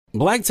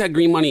Black Tech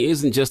Green Money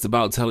isn't just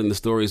about telling the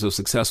stories of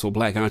successful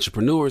Black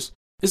entrepreneurs.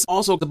 It's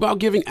also about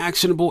giving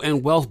actionable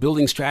and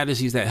wealth-building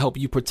strategies that help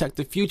you protect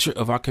the future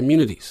of our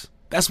communities.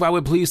 That's why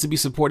we're pleased to be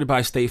supported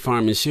by State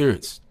Farm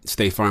Insurance.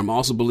 State Farm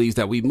also believes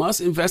that we must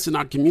invest in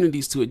our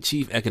communities to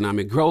achieve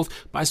economic growth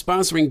by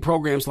sponsoring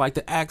programs like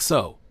the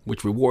ACT-SO,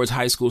 which rewards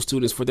high school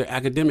students for their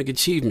academic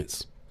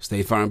achievements.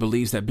 State Farm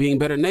believes that being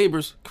better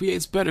neighbors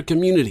creates better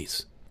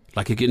communities.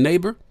 Like a good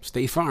neighbor,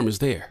 State Farm is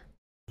there.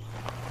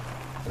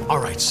 All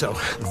right, so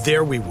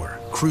there we were,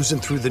 cruising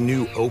through the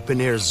new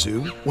open-air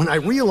zoo, when I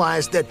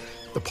realized that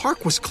the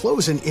park was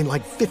closing in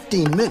like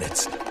 15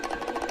 minutes.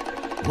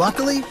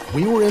 Luckily,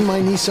 we were in my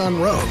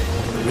Nissan Rogue.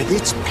 With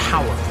its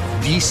powerful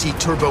VC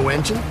turbo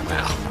engine,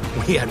 well,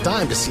 we had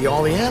time to see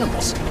all the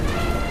animals.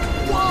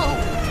 Whoa!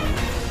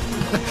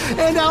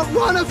 And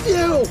outrun a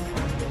few!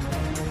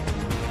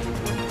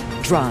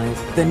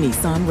 Drive the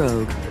Nissan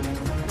Rogue.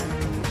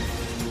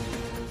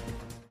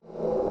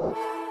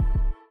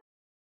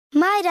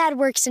 My dad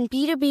works in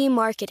B2B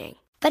marketing,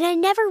 but I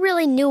never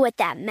really knew what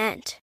that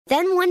meant.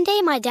 Then one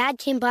day my dad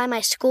came by my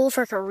school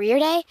for career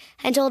day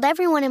and told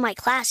everyone in my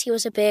class he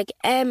was a big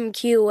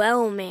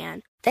MQL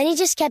man. Then he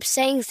just kept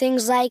saying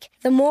things like,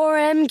 the more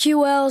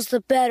MQLs,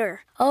 the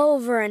better,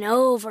 over and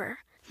over.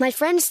 My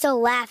friends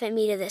still laugh at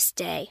me to this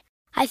day.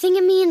 I think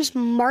it means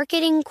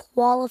marketing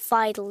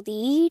qualified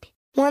lead.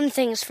 One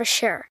thing's for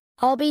sure,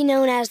 I'll be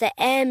known as the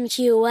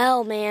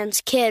MQL man's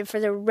kid for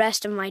the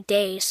rest of my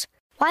days.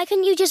 Why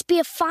couldn't you just be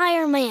a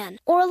fireman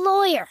or a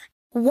lawyer?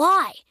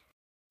 Why?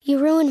 You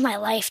ruined my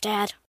life,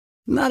 Dad.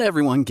 Not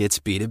everyone gets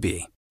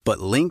B2B, but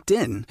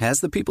LinkedIn has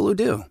the people who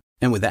do.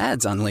 And with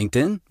ads on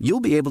LinkedIn, you'll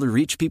be able to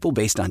reach people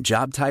based on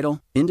job title,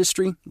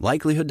 industry,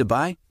 likelihood to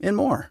buy, and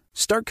more.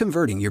 Start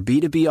converting your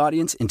B2B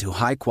audience into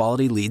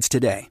high-quality leads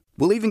today.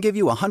 We'll even give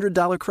you a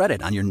 $100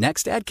 credit on your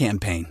next ad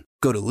campaign.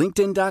 Go to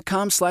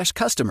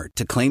linkedin.com/customer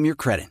to claim your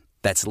credit.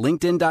 That's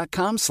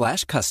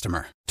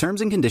linkedin.com/customer.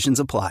 Terms and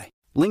conditions apply.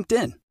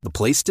 LinkedIn, the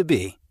place to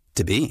be,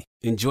 to be.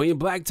 Enjoying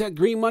Black Tech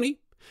Green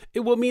Money? It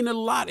will mean a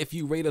lot if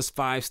you rate us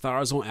 5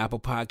 stars on Apple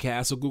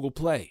Podcasts or Google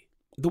Play.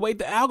 The way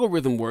the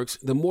algorithm works,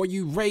 the more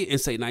you rate and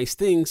say nice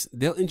things,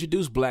 they'll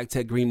introduce Black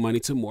Tech Green Money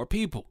to more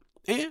people.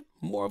 And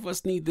more of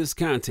us need this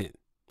content.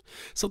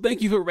 So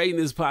thank you for rating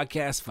this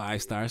podcast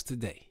 5 stars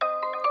today.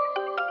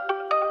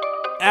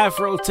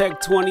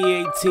 Afrotech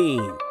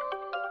 2018,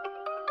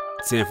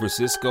 San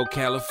Francisco,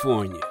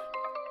 California.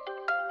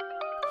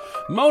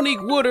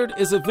 Monique Woodard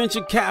is a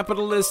venture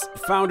capitalist,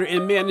 founder,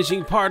 and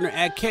managing partner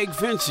at Cake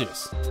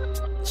Ventures.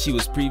 She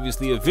was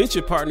previously a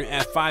venture partner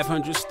at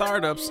 500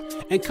 Startups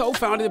and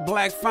co-founded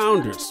Black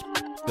Founders,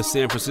 a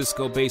San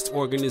Francisco-based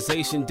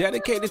organization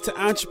dedicated to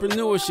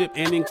entrepreneurship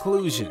and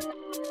inclusion.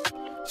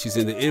 She's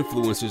in the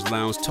Influencers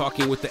Lounge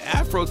talking with the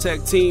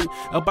Afrotech team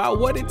about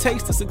what it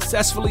takes to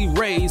successfully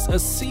raise a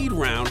seed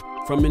round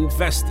from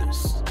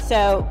investors.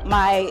 So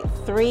my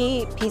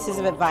 3 pieces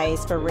of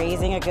advice for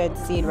raising a good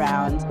seed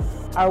round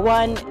are: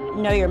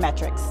 1, know your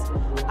metrics.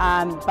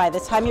 By the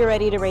time you're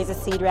ready to raise a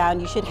seed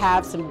round, you should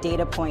have some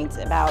data points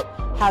about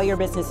how your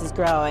business is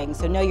growing.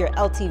 So know your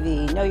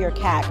LTV, know your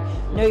CAC,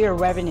 know your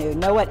revenue,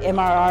 know what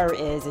MRR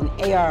is and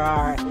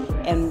ARR.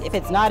 And if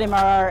it's not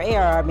MRR or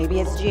ARR, maybe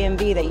it's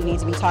GMV that you need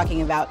to be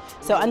talking about.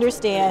 So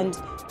understand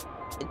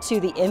to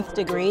the nth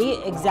degree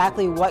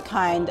exactly what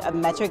kind of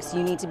metrics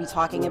you need to be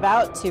talking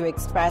about to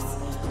express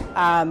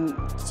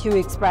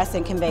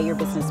and convey your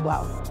business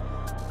well.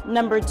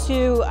 Number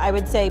 2, I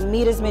would say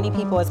meet as many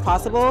people as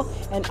possible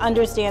and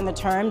understand the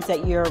terms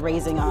that you're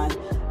raising on.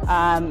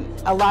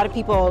 A lot of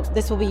people,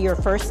 this will be your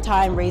first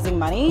time raising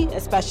money,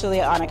 especially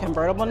on a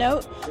convertible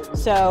note.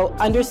 So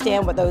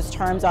understand what those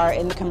terms are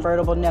in the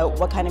convertible note,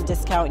 what kind of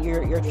discount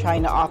you're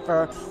trying to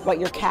offer, what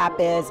your cap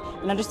is,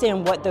 and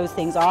understand what those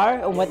things are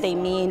and what they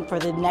mean for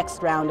the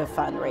next round of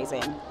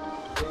fundraising.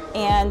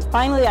 And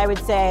finally, I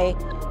would say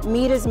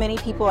meet as many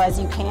people as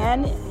you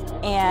can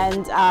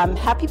and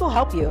have people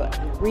help you.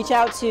 Reach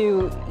out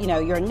to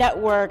your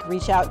network,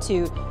 reach out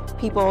to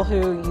people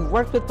who you've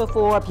worked with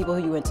before, people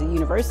who you went to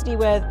university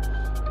with,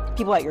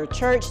 people at your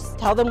church.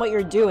 Tell them what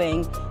you're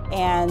doing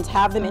and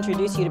have them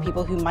introduce you to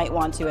people who might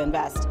want to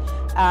invest.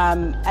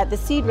 At the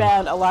seed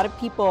round, a lot of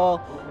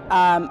people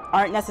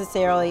aren't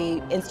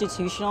necessarily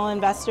institutional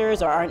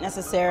investors or aren't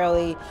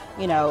necessarily,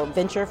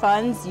 venture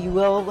funds. You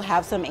will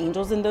have some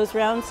angels in those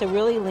rounds, so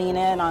really lean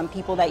in on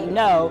people that you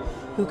know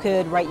who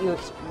could write you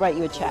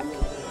a check.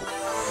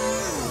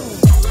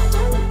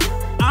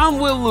 I'm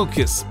Will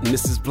Lucas, and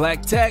this is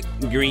Black Tech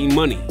Green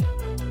Money.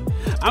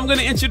 I'm going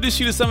to introduce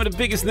you to some of the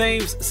biggest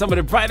names, some of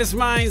the brightest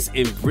minds,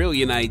 and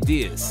brilliant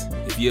ideas.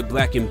 If you're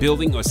Black in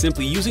building or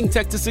simply using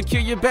tech to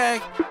secure your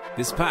bag,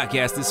 this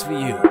podcast is for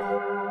you.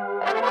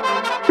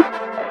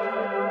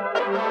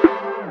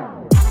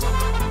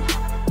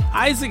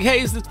 Isaac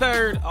Hayes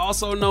III,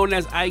 also known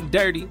as Ike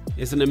Dirty,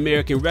 is an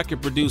American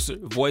record producer,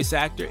 voice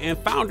actor, and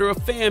founder of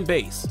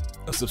Fanbase,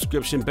 a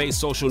subscription-based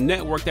social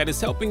network that is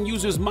helping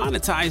users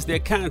monetize their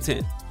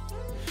content.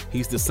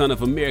 He's the son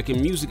of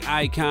American music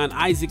icon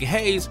Isaac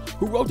Hayes,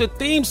 who wrote the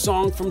theme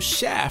song from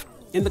Shaft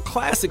and the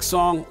classic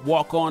song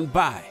Walk On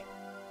By.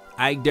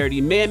 Ike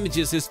Dirty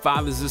manages his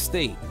father's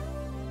estate.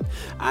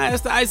 I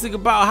asked Isaac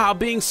about how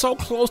being so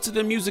close to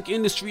the music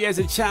industry as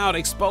a child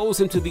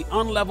exposed him to the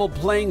unlevel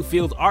playing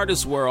field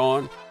artists were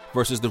on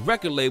versus the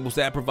record labels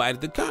that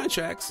provided the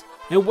contracts,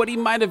 and what he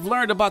might have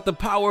learned about the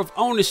power of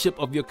ownership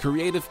of your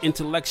creative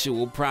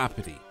intellectual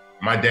property.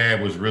 My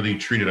dad was really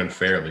treated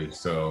unfairly,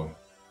 so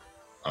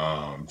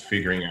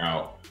figuring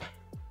out,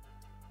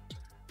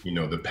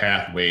 the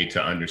pathway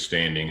to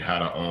understanding how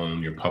to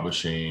own your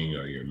publishing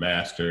or your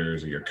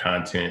masters or your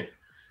content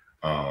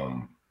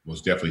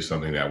was definitely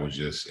something that was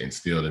just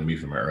instilled in me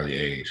from an early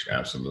age.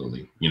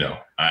 Absolutely.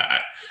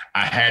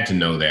 I had to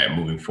know that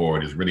moving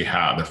forward is really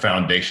how the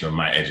foundation of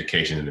my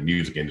education in the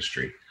music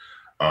industry.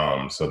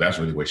 So that's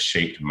really what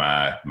shaped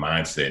my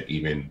mindset,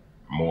 even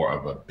more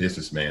of a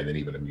businessman than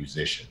even a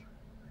musician.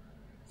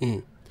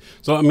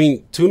 So,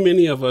 too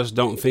many of us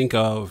don't think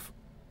of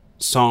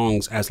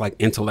songs as like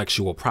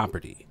intellectual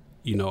property,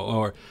 and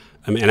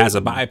as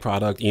a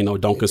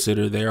byproduct, don't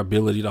consider their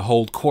ability to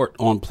hold court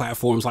on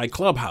platforms like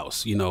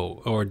Clubhouse,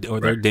 or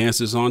their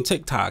dances on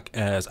TikTok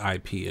as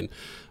IP. And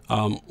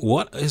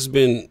what has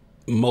been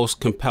most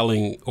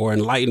compelling or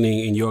enlightening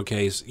in your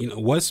case?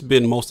 What's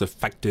been most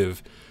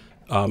effective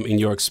in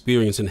your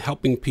experience in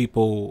helping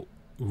people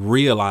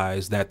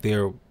realize that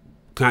their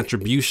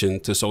contribution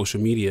to social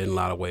media in a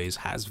lot of ways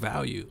has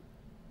value?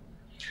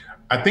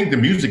 I think the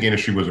music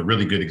industry was a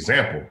really good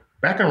example.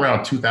 Back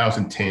around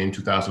 2010,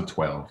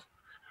 2012,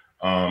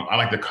 I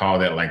like to call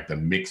that like the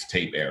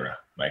mixtape era,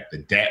 like the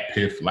Dat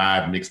Piff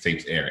live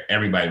mixtapes era.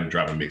 Everybody was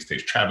dropping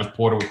mixtapes. Travis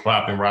Porter was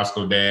popping,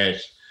 Roscoe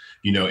Dash.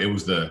 It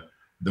was the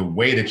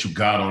way that you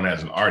got on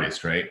as an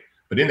artist, right?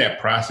 But in that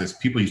process,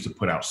 people used to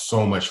put out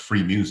so much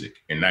free music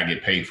and not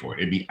get paid for it.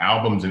 It'd be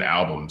albums and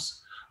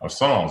albums of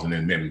songs, and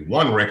then maybe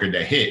one record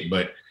that hit,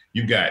 but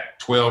you got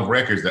 12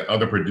 records that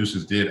other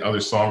producers did, other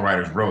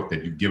songwriters wrote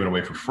that you've given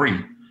away for free,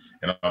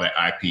 and all that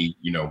IP,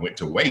 went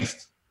to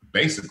waste.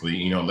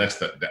 Basically, unless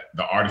the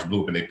artist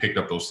blew up and they picked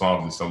up those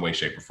songs in some way,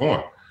 shape, or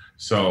form.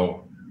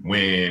 So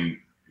when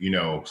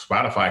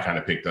Spotify kind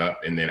of picked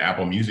up, and then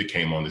Apple Music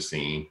came on the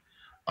scene,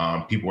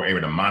 people were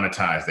able to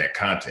monetize that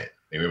content.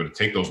 They were able to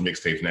take those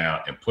mixtapes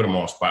now and put them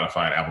on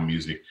Spotify and Apple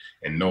Music,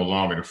 and no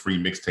longer the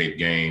free mixtape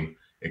game.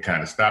 It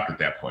kind of stopped at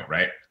that point,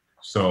 right?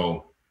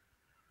 So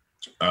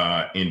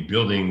in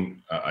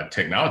building a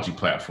technology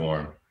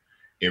platform,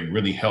 it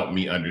really helped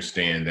me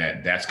understand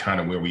that that's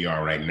kind of where we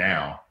are right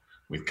now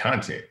with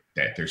content,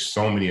 that there's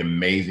so many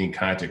amazing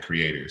content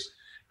creators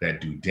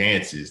that do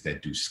dances,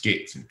 that do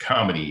skits and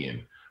comedy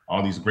and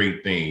all these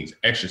great things,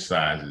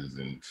 exercises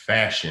and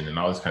fashion and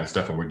all this kind of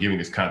stuff. And we're giving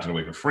this content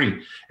away for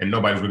free, and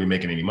nobody's really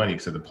making any money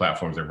except the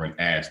platforms that run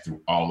ads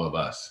through all of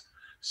us.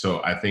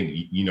 So I think,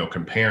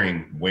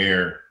 comparing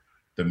where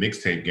the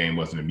mixtape game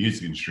was in the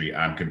music industry,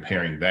 I'm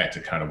comparing that to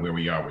kind of where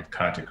we are with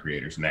content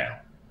creators now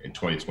in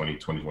 2020,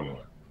 2021.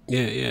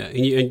 Yeah.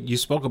 And you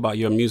spoke about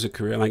your music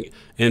career,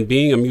 and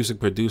being a music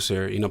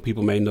producer,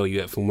 people may know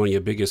you from one of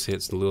your biggest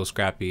hits, the Lil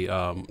Scrappy,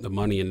 The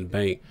Money in the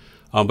Bank,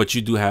 but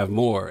you do have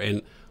more.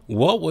 And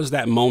what was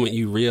that moment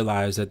you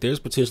realized that there's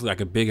potentially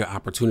like a bigger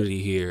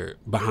opportunity here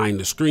behind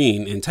the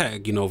screen in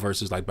tech,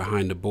 versus like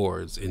behind the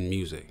boards in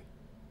music?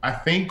 I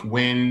think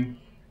when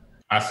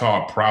I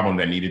saw a problem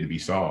that needed to be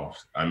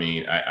solved.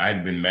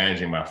 I'd been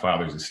managing my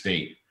father's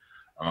estate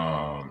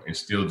and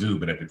still do,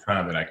 but at the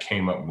time that I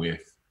came up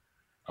with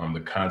the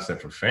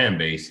concept for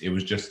Fanbase, it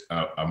was just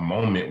a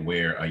moment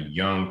where a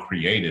young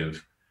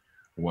creative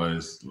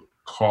was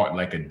caught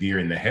like a deer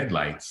in the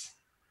headlights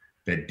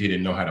that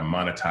didn't know how to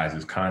monetize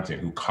his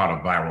content, who caught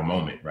a viral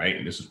moment, right?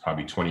 And this was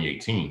probably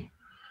 2018.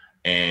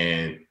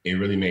 And it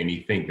really made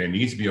me think there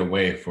needs to be a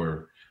way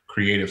for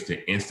creatives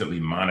to instantly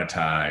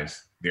monetize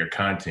their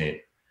content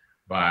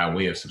by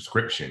way of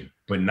subscription,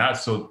 but not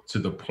so to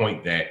the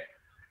point that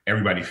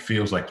everybody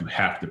feels like you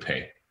have to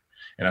pay.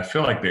 And I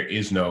feel like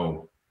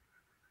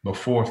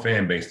before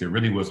Fanbase, there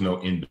really was no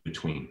in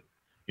between.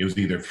 It was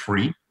either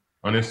free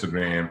on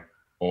Instagram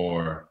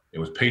or it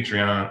was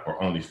Patreon or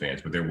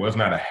OnlyFans, but there was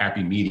not a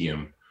happy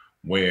medium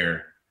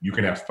where you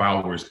can have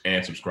followers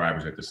and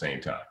subscribers at the same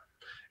time.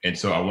 And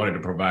so I wanted to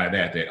provide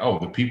that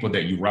the people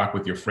that you rock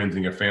with, your friends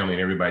and your family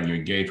and everybody you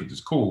engage with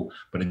is cool,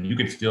 but you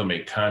can still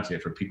make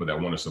content for people that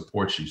want to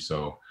support you.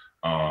 So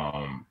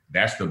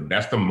that's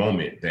the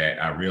moment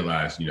that I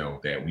realized,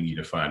 that we need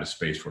to find a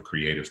space for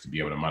creatives to be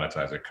able to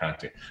monetize their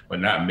content, but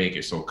not make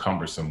it so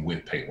cumbersome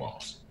with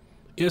paywalls.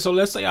 Yeah, so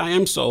let's say I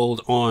am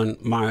sold on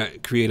my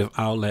creative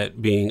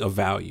outlet being of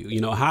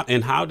value,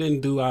 how then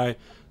do I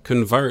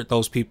convert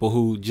those people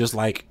who just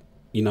like,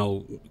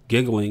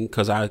 giggling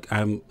because I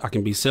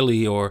can be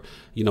silly or,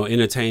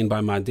 entertained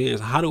by my dance?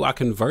 How do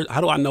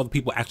I know that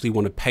people actually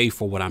want to pay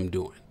for what I'm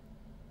doing?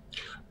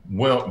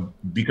 Well,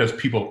 because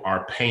people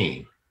are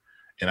paying.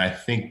 And I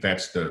think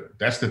that's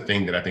the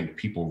thing that I think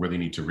people really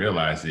need to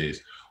realize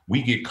is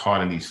we get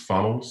caught in these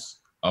funnels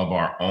of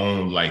our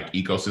own like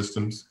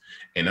ecosystems,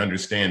 and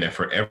understand that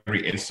for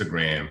every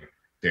Instagram,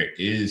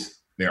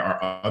 there's there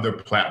are other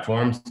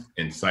platforms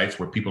and sites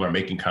where people are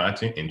making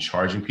content and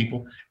charging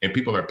people, and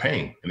people are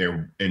paying, and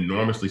they're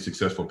enormously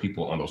successful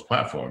people on those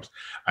platforms.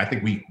 I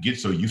think we get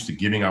so used to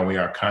giving away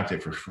our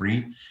content for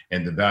free,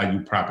 and the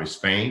value prop is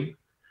fame,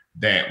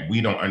 that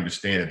we don't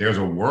understand that there's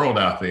a world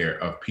out there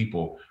of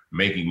people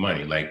making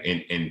money. Like,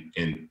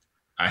 and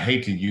I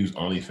hate to use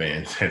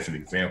OnlyFans as an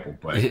example,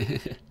 but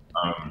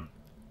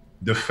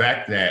the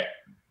fact that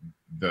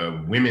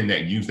the women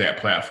that use that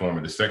platform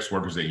or the sex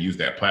workers that use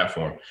that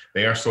platform,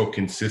 they are so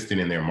consistent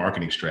in their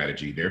marketing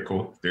strategy.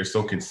 They're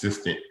so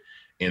consistent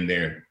in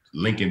their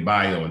link in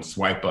bio and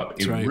swipe up.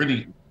 It's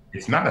right.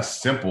 It's not a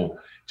simple,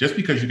 just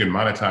because you can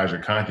monetize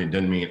your content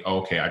doesn't mean,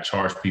 okay, I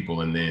charge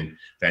people and then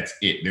that's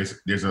it.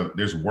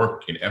 There's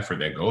work and effort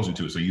that goes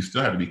into it. So you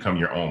still have to become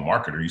your own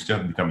marketer. You still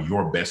have to become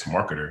your best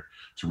marketer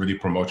to really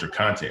promote your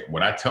content.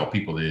 What I tell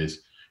people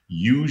is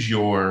use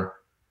your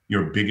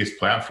biggest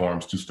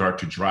platforms to start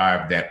to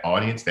drive that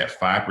audience, that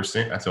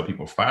 5%. I tell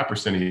people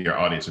 5% of your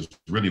audience is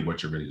really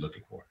what you're really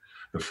looking for.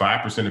 The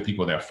 5% of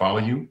people that follow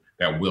you,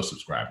 that will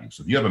subscribe you.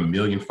 So if you have 1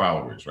 million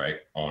followers, right,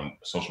 on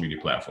social media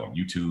platform,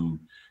 YouTube,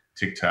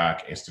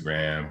 TikTok,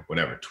 Instagram,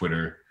 whatever,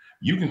 Twitter,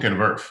 you can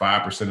convert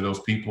 5% of those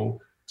people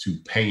to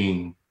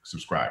paying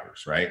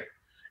subscribers, right?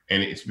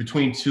 And it's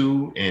between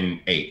 2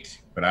 and 8,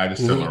 but I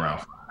just settle around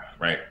 5,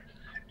 right?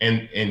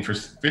 And for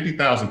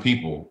 50,000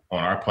 people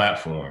on our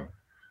platform,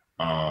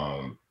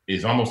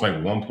 is almost like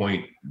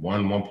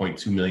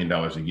 $1.2 million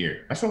a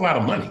year. That's a lot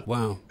of money.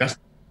 Wow. That's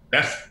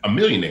a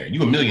millionaire.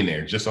 You a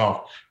millionaire just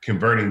off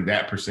converting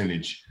that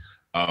percentage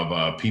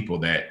of people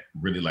that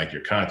really like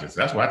your content. So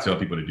that's what I tell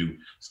people to do.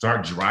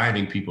 Start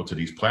driving people to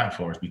these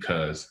platforms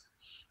because,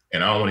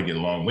 and I don't want to get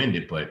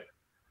long-winded, but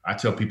I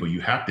tell people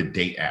you have to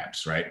date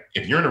apps, right?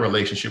 If you're in a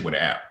relationship with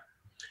an app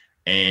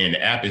and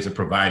the app isn't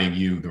providing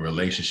you the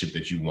relationship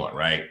that you want,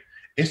 right?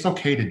 It's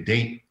okay to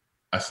date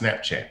a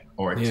Snapchat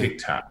or a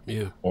TikTok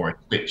or a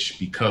Twitch,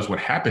 because what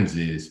happens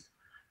is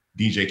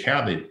DJ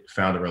Khaled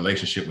found a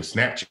relationship with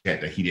Snapchat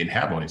that he didn't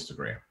have on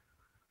Instagram.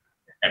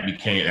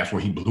 That's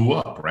where he blew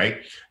up,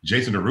 right?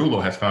 Jason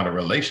Derulo has found a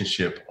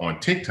relationship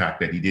on TikTok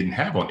that he didn't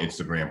have on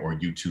Instagram or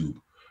YouTube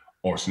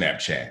or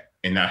Snapchat.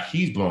 And now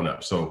he's blown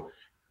up. So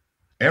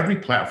every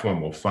platform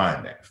will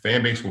find that.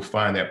 Fanbase will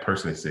find that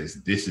person that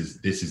says, this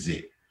is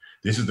it.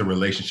 This is the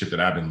relationship that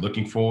I've been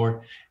looking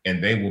for,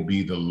 and they will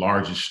be the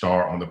largest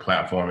star on the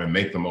platform and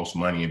make the most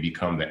money and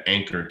become the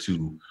anchor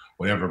to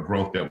whatever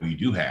growth that we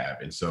do have.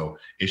 And so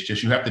it's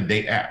just, you have to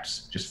date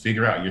apps. Just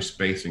figure out your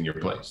space and your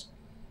place.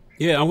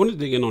 Yeah, I want to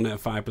dig in on that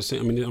 5%.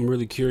 I mean, I'm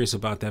really curious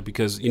about that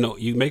because,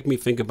 you make me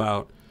think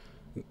about,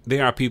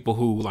 there are people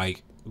who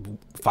like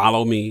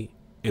follow me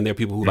and there are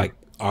people who like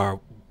are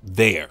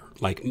there,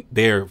 like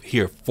they're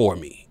here for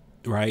me,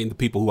 right? And the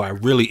people who are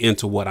really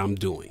into what I'm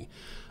doing.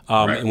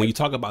 Right. And when you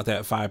talk about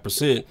that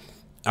 5%,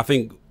 I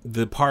think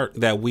the part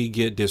that we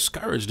get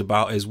discouraged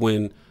about is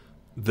when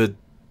the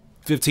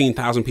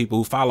 15,000 people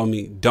who follow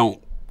me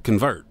don't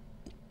convert.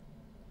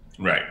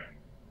 Right.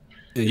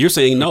 And you're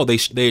saying, no,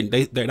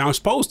 they're not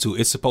supposed to.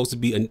 It's supposed to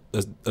be a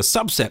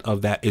subset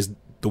of that is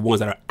the ones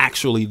that are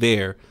actually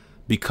there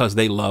because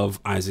they love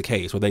Isaac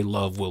Hayes or they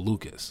love Will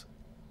Lucas.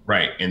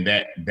 Right. And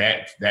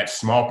that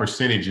small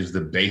percentage is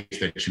the base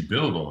that you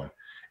build on.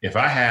 If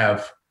I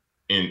have,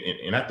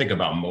 and I think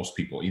about most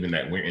people, even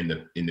that we're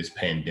in this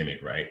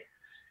pandemic, right?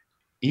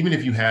 Even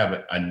if you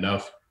have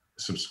enough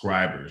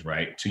subscribers,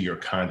 right, to your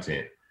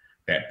content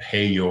that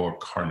pay your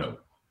car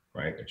note,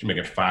 right, that you're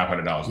making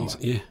 $500 a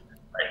month, right,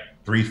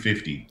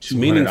 $350,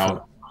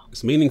 $200.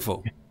 It's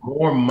meaningful.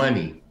 More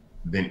money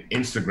than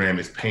Instagram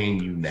is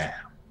paying you now,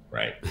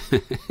 right?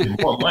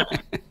 It's more money.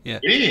 Yeah.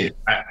 It is.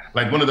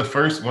 Like one of the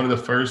first, not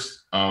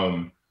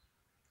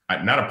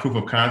a proof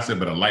of concept,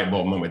 but a light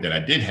bulb moment that I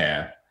did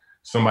have.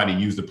 Somebody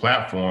used the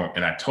platform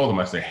and I told them,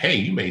 I said, hey,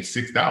 you made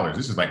 $6.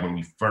 This is like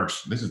when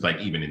this is like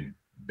even in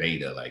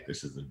beta, like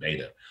this is in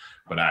beta.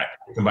 But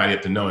somebody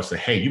up to know and say,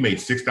 hey, you made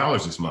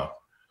 $6 this month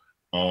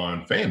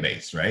on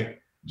Fanbase, right?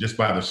 Just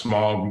by the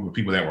small group of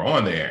people that were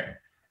on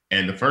there.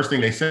 And the first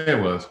thing they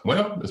said was,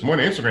 well, it's more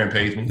than Instagram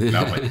pays me. And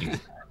I was like,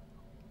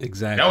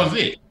 exactly. That was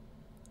it.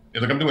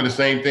 It's like I'm doing the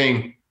same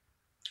thing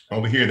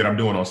over here that I'm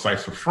doing on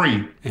sites for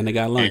free. And they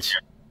got lunch.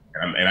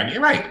 And I get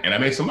right. And I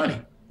made some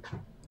money.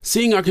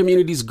 Seeing our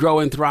communities grow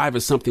and thrive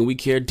is something we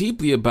care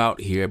deeply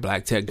about here at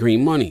Black Tech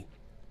Green Money.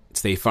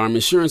 State Farm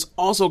Insurance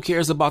also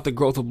cares about the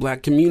growth of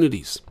Black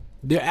communities.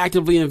 They're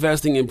actively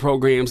investing in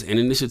programs and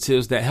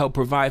initiatives that help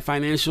provide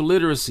financial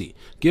literacy,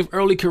 give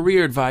early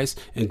career advice,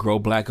 and grow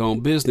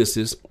Black-owned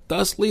businesses,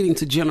 thus leading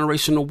to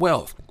generational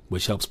wealth,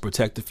 which helps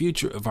protect the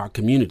future of our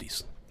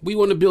communities. We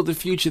want to build a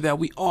future that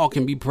we all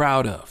can be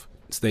proud of.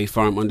 State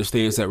Farm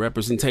understands that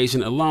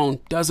representation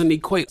alone doesn't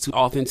equate to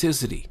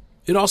authenticity.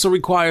 It also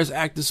requires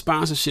active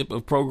sponsorship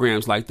of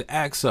programs like the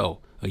AXO,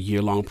 a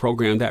year-long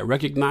program that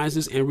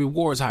recognizes and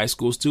rewards high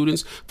school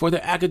students for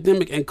their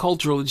academic and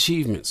cultural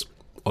achievements,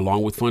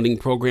 along with funding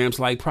programs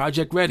like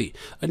Project Ready,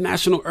 a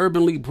National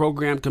Urban League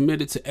program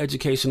committed to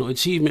educational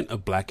achievement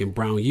of Black and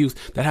brown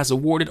youth that has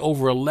awarded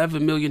over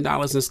 $11 million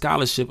in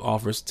scholarship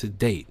offers to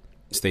date.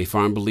 State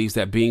Farm believes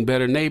that being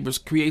better neighbors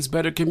creates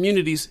better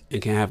communities and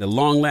can have a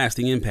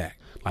long-lasting impact.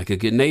 Like a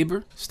good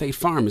neighbor, State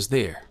Farm is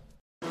there.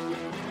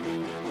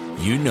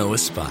 You know a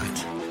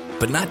spot,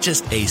 but not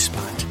just a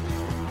spot,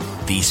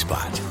 the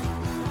spot.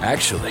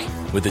 Actually,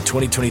 with the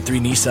 2023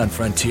 Nissan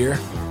Frontier,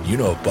 you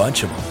know a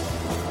bunch of them.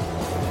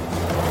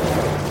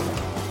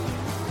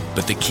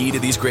 But the key to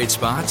these great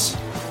spots?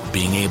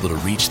 Being able to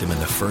reach them in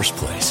the first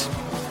place.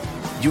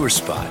 Your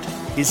spot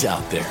is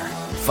out there.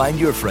 Find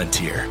your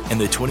Frontier in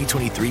the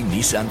 2023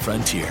 Nissan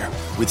Frontier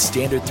with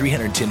standard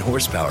 310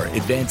 horsepower,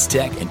 advanced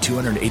tech, and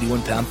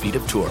 281 pound-feet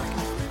of torque.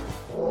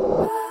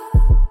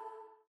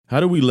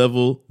 How do we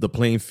level the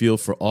playing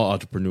field for all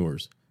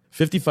entrepreneurs?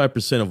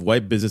 55% of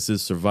white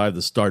businesses survive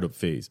the startup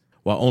phase,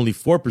 while only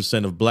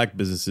 4% of black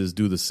businesses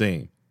do the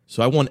same.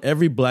 So I want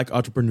every black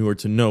entrepreneur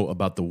to know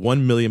about the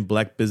 1 Million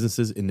Black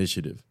Businesses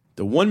Initiative.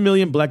 The 1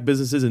 Million Black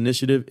Businesses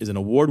Initiative is an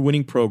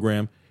award-winning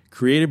program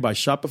created by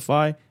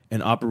Shopify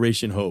and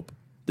Operation Hope.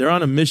 They're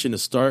on a mission to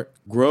start,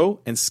 grow,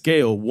 and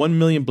scale 1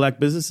 million black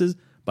businesses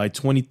by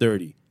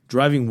 2030,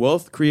 driving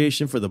wealth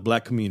creation for the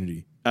black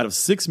community. Out of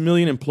 6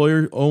 million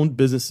employer-owned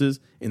businesses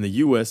in the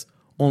U.S.,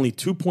 only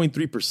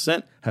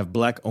 2.3% have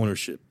black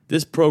ownership.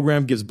 This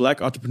program gives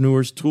black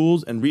entrepreneurs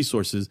tools and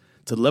resources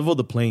to level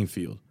the playing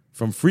field,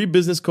 from free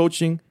business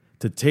coaching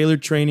to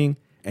tailored training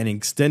and an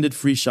extended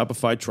free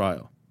Shopify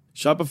trial.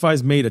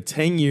 Shopify's made a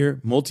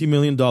 10-year,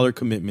 multi-million-dollar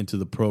commitment to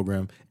the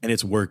program, and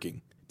it's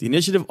working. The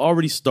initiative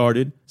already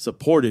started,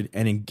 supported,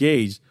 and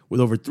engaged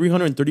with over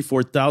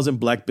 334,000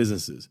 black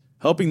businesses,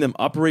 helping them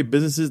operate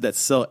businesses that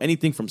sell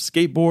anything from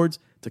skateboards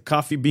to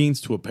coffee beans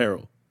to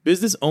apparel.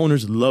 Business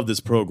owners love this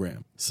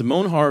program.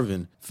 Simone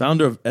Harvin,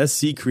 founder of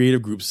SC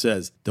Creative Group,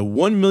 says, "The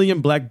 1 million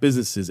black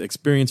businesses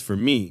experience for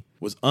me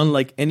was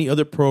unlike any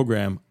other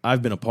program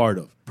I've been a part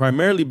of,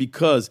 primarily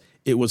because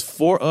it was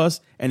for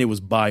us and it was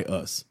by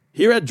us."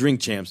 Here at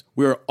Drink Champs,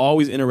 we are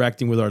always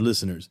interacting with our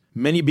listeners,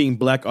 many being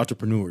black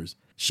entrepreneurs.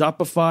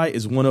 Shopify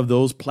is one of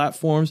those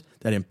platforms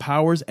that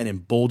empowers and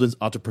emboldens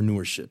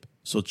entrepreneurship.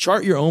 So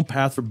chart your own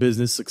path for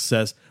business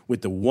success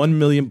with the 1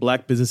 Million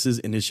Black Businesses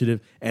Initiative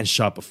and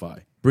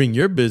Shopify. Bring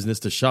your business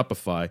to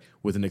Shopify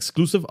with an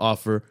exclusive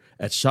offer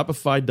at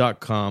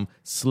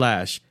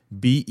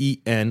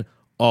shopify.com/BEN,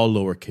 all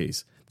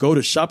lowercase. Go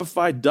to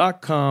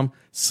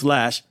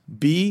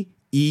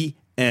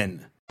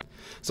shopify.com/BEN.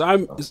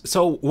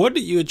 So what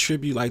do you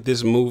attribute like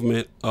this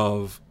movement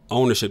of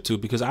ownership to?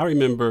 Because I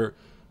remember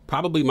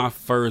probably my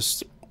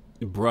first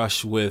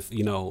brush with,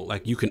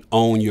 like you can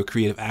own your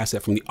creative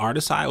asset from the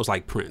artist side was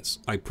like Prince.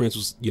 Like Prince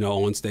was,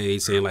 on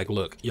stage saying like,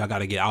 look, y'all got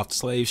to get off the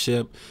slave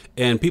ship.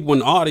 And people in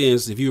the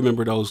audience, if you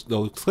remember those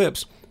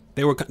clips,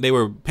 they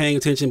were paying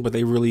attention, but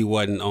they really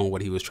wasn't on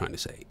what he was trying to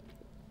say.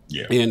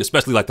 Yeah. And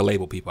especially like the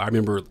label people. I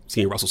remember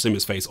seeing Russell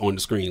Simmons' face on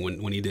the screen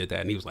when he did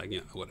that, and he was like,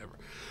 whatever.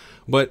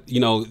 But,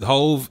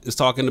 Hove is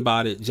talking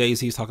about it.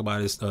 Jay-Z's talking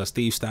about it.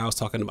 Steve Styles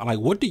talking about, like,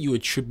 what do you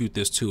attribute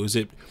this to? Is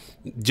it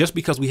just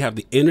because we have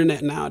the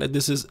internet now that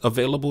this is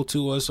available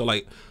to us? Or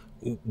like,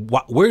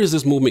 where is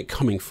this movement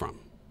coming from?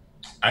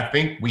 I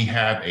think we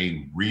have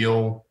a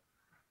real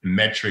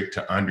metric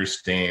to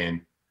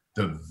understand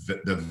the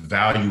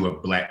value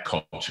of black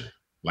culture,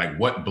 like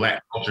what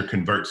black culture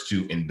converts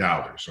to in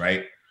dollars,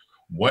 right?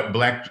 What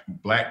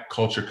black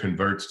culture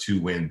converts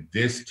to when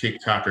this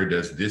TikToker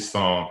does this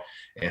song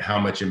and how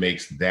much it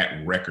makes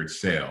that record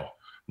sell.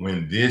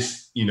 When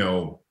this,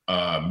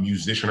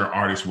 musician or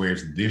artist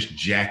wears this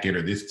jacket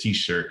or this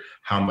t-shirt,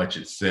 how much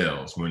it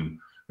sells. When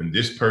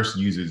this person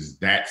uses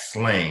that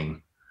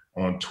slang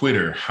on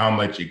Twitter, how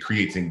much it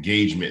creates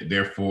engagement.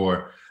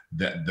 Therefore,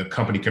 the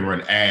company can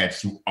run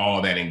ads through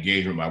all that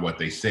engagement by what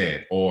they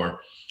said. Or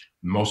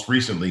most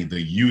recently,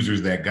 the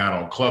users that got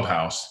on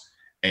Clubhouse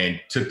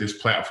and took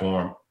this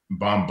platform,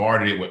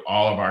 bombarded it with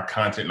all of our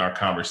content and our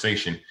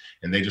conversation,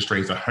 and they just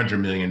raised $100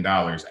 million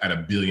at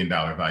 $1 billion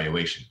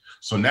valuation.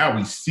 So now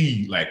we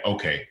see like,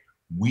 okay,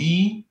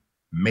 we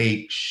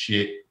make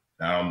shit,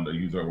 I don't know,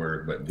 use that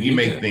word, but we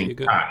make things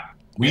hot.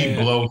 We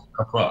blow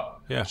stuff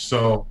up. Yeah.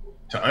 So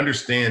to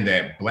understand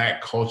that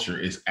black culture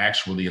is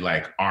actually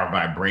like our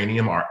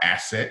vibranium, our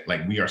asset,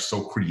 like we are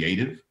so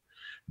creative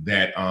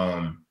that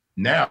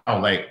now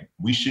like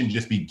we shouldn't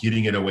just be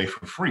getting it away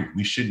for free.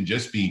 We shouldn't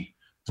just be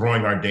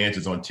throwing our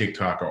dances on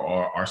TikTok or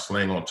our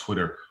slang on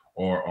Twitter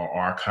or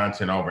our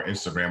content over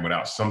Instagram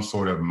without some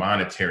sort of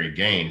monetary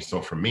gain.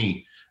 So for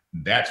me,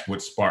 that's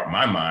what sparked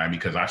my mind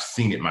because I've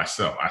seen it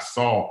myself. I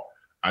saw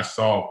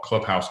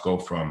Clubhouse go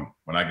from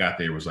when I got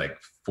there, it was like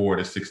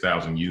 4,000 to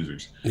 6,000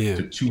 users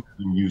to 2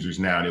 million users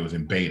now, and it was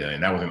in beta,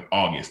 and that was in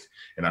August.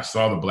 And I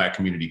saw the black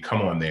community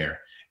come on there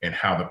and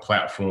how the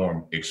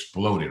platform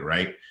exploded,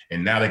 right?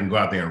 And now they can go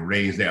out there and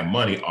raise that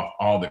money off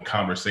all the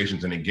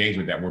conversations and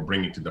engagement that we're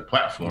bringing to the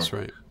platform. That's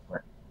right.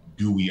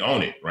 Do we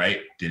own it,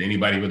 right? Did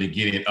anybody really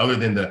get in other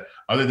than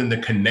the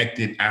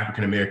connected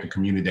African-American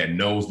community that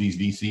knows these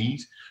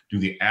VCs? Do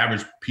the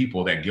average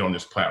people that get on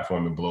this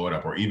platform and blow it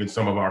up, or even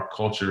some of our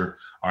culture,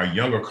 our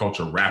younger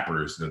culture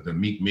rappers, the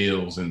Meek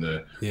Mills and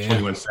the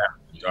 21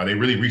 Savages, Are they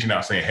really reaching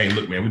out saying, hey,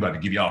 look, man, we about to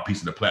give y'all a piece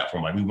of the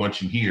platform. Like, we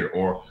want you here.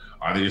 Or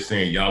are they just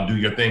saying, y'all do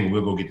your thing,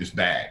 we'll go get this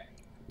bag?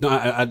 No,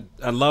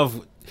 I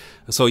love,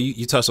 so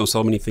you touched on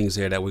so many things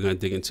there that we're going to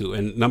dig into.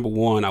 And number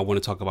one, I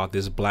want to talk about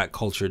this Black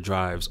culture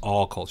drives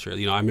all culture.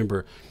 You know, I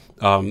remember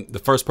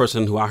the first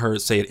person who I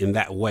heard say it in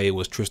that way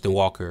was Tristan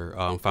Walker,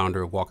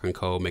 founder of Walker &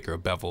 Co., maker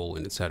of Bevel,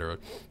 and et cetera.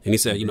 And he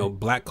said, you know,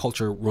 Black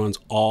culture runs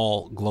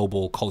all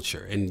global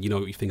culture. And, you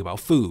know, you think about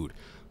food,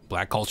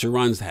 Black culture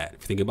runs that.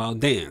 If you think about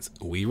dance,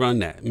 we run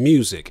that.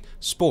 Music,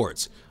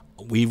 sports,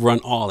 we run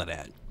all of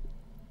that.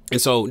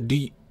 And so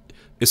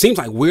it seems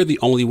like we're the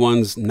only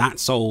ones not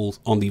sold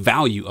on the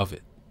value of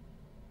it.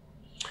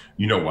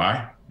 You know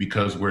why?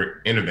 Because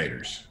we're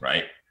innovators,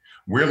 right?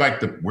 We're like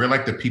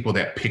the people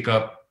that pick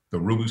up the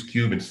Rubik's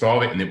Cube and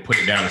solve it and then put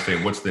it down and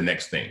say, what's the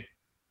next thing,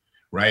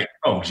 right?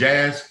 Oh,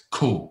 jazz,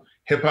 cool.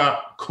 Hip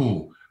hop,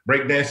 cool.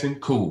 Breakdancing,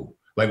 cool.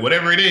 Like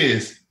whatever it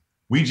is,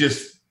 we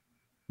just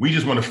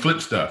want to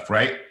flip stuff,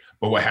 right?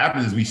 But what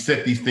happens is we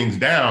set these things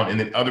down and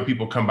then other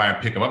people come by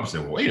and pick them up and say,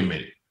 well, wait a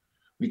minute.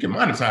 We can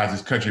monetize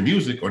this country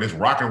music or this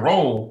rock and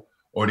roll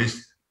or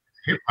this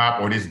hip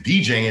hop or this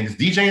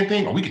DJing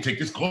thing, or we can take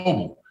this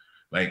global.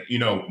 Like, you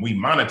know, we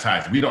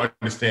monetize. We don't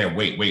understand,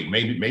 wait,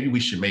 maybe we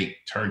should make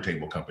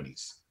turntable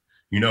companies.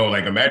 You know,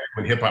 like imagine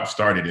when hip hop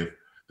started, if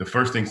the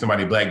first thing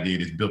somebody Black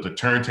did is built a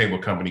turntable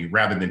company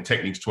rather than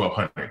Technics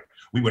 1200,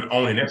 we would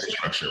own an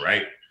infrastructure,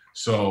 right?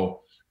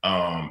 So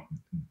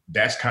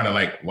that's kind of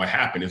like what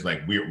happened is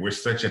like, we're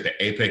such at the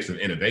apex of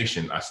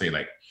innovation. I say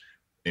like,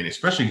 and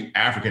especially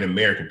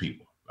African-American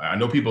people. I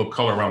know people of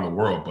color around the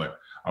world, but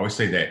I always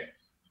say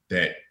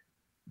that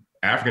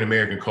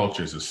African-American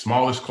culture is the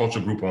smallest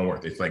cultural group on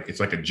earth. It's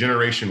like a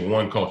generation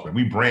one culture.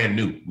 We brand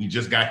new. We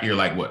just got here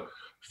like what,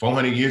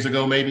 400 years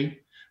ago, maybe,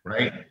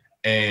 right?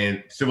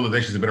 And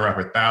civilizations have been around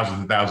for thousands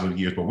and thousands of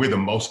years, but we're the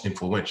most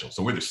influential.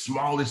 So we're the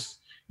smallest,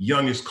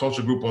 youngest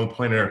cultural group on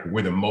planet Earth.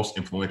 We're the most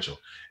influential.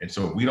 And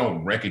so we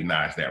don't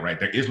recognize that, right?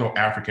 There is no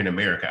African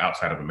America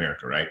outside of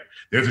America, right?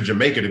 There's a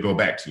Jamaica to go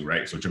back to,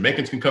 right? So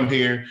Jamaicans can come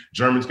here,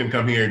 Germans can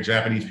come here,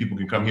 Japanese people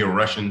can come here,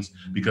 Russians,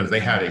 because they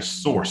have a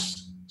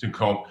source to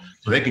come,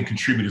 so they can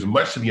contribute as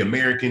much to the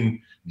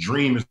American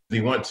dream as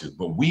they want to.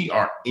 But we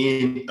are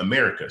in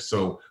America.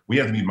 So we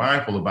have to be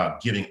mindful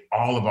about giving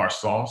all of our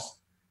sauce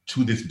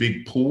to this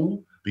big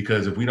pool,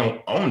 because if we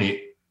don't own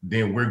it,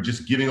 then we're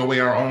just giving away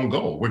our own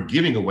goal. We're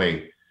giving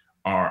away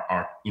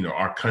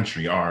our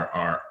country,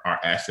 our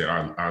asset,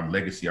 our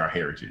legacy, our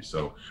heritage.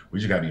 So we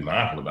just gotta be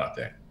mindful about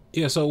that.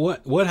 Yeah. So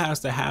what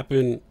has to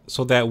happen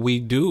so that we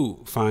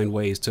do find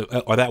ways to,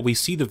 or that we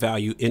see the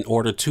value in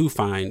order to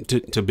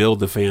build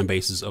the fan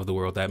bases of the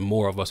world, that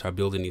more of us are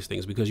building these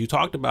things? Because you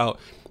talked about,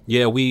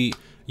 we,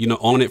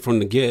 own it from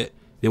the get,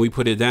 then we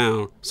put it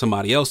down,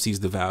 somebody else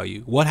sees the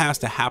value. What has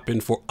to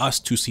happen for us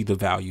to see the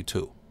value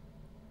too?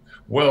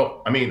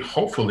 Well, I mean,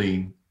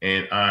 hopefully,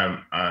 and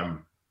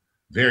I'm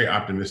very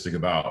optimistic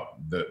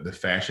about the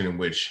fashion in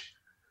which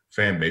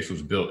Fanbase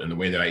was built and the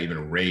way that I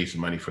even raised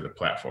money for the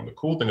platform. The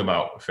cool thing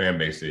about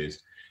Fanbase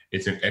is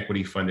it's an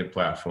equity funded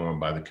platform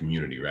by the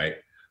community, right?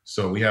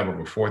 So we have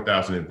over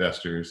 4,000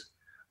 investors.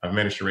 I've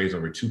managed to raise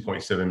over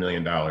 $2.7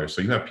 million.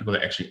 So you have people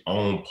that actually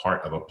own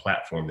part of a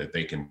platform that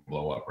they can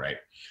blow up, right?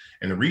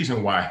 And the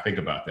reason why I think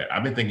about that,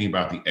 I've been thinking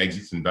about the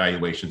exits and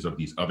valuations of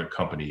these other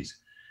companies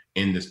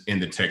in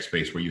the tech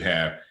space, where you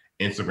have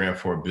Instagram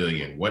for $1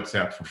 billion,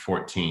 WhatsApp for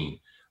 14,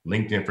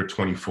 LinkedIn for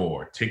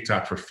 24,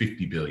 TikTok for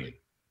 50 billion.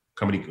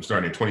 Company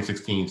started in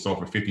 2016, sold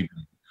for 50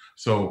 billion.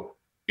 So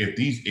if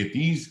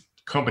these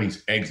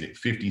companies exit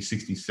 50,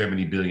 60,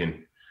 70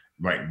 billion,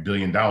 right,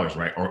 billion dollars,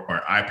 right,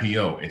 or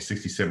IPO at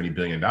 60, 70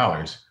 billion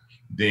dollars,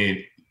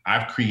 then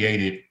I've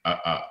created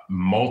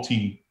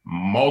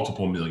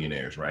multiple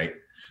millionaires, right?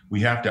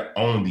 We have to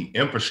own the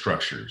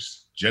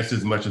infrastructures just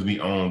as much as we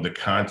own the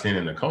content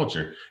and the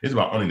culture. It's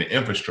about owning the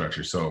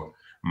infrastructure. So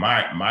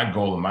my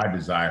goal and my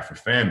desire for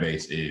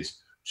Fanbase is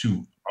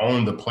to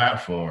own the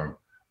platform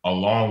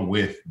along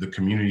with the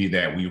community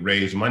that we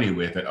raise money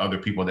with and other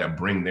people that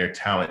bring their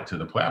talent to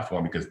the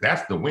platform, because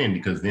that's the win,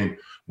 because then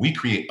we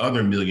create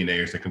other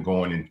millionaires that can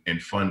go in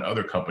and fund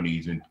other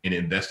companies and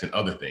invest in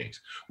other things.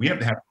 We have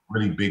to have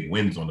really big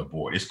wins on the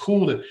board. It's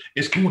cool to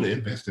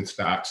invest in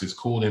stocks. It's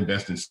cool to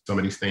invest in some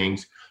of these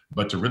things,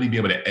 but to really be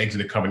able to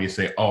exit a company and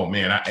say, oh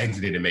man, I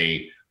exited and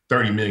made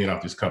 30 million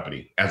off this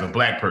company as a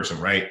Black person,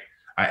 right?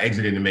 I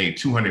exited and made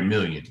 200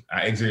 million.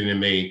 I exited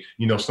and made,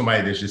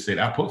 somebody that's just said,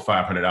 I put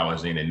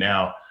 $500 in and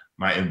now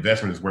my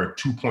investment is worth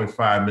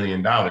 $2.5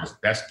 million.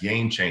 That's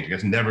game changing.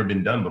 That's never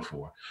been done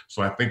before.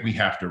 So I think we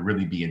have to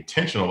really be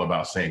intentional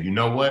about saying, you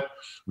know what,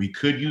 we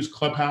could use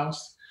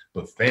Clubhouse,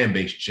 but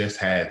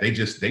Fanbase they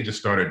just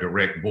started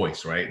direct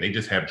voice, right? They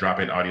just have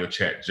drop-in audio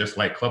chat, just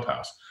like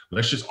Clubhouse.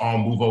 Let's just all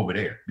move over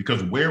there,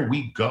 because where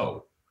we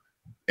go,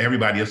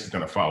 everybody else is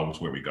going to follow us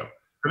where we go.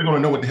 They're going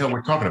to know what the hell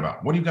we're talking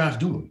about. What are you guys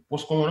doing?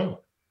 What's going on?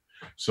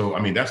 So,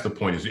 I mean, that's the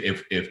point, is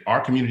if our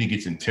community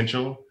gets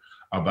intentional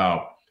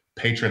about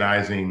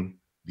patronizing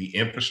the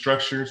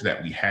infrastructures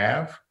that we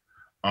have,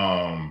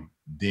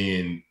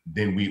 then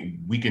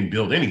we can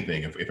build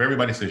anything. If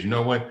everybody says, you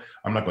know what,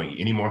 I'm not going to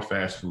eat any more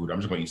fast food, I'm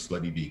just going to eat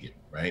Slutty Vegan,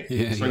 right?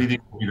 Slutty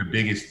Vegan will be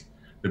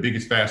the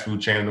biggest fast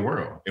food chain in the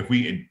world if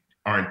we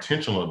are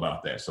intentional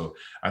about that. So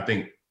I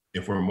think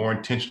if we're more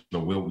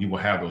intentional, we will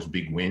have those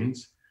big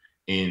wins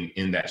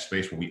in that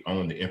space where we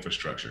own the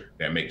infrastructure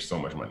that makes so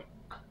much money.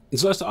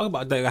 So let's talk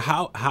about that.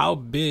 How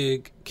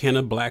big can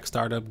a Black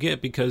startup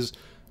get? Because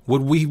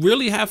would we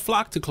really have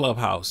flocked to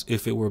Clubhouse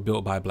if it were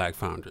built by Black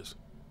founders?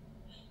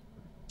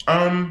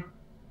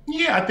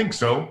 Yeah, I think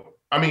so.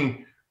 I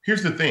mean,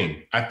 here's the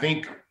thing. I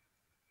think,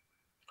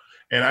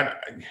 and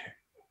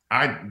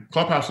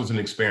Clubhouse was an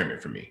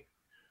experiment for me.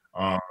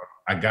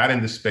 I got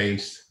into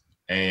space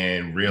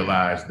and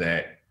realized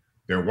that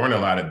there weren't a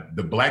lot of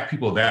the Black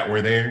people that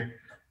were there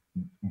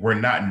were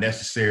not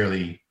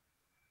necessarily,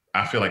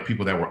 I feel like,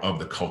 people that were of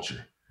the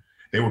culture.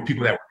 They were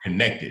people that were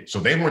connected. So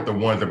they weren't the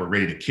ones that were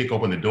ready to kick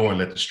open the door and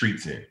let the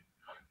streets in.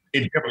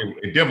 It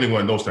definitely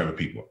wasn't those type of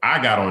people.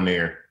 I got on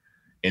there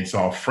and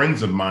saw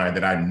friends of mine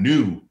that I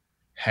knew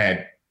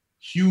had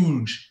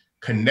huge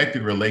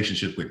connected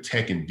relationships with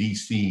tech in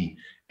DC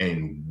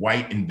and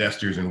white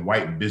investors and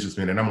white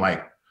businessmen. And I'm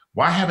like,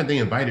 why haven't they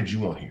invited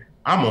you on here?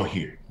 I'm on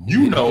here.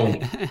 You know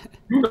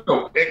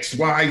X,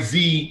 Y,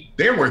 Z.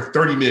 They're worth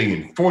 30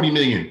 million, 40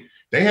 million.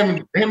 They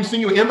haven't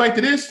seen you an invite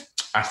to this?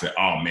 I said,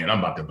 oh man, I'm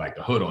about to invite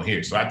the hood on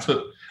here. So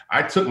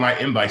I took my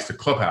invites to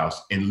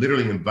Clubhouse and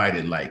literally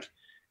invited like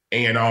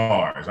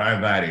A&Rs. I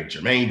invited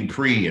Jermaine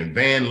Dupri and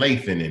Van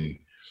Lathan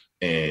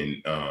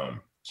and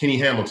Kenny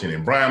Hamilton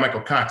and Brian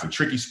Michael Cox and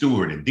Tricky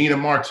Stewart and Dina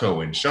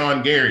Marto and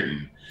Sean Garrett.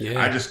 And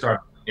I just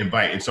started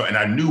inviting. And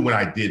I knew when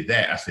I did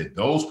that, I said,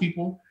 those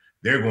people,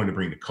 they're going to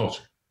bring the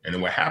culture. And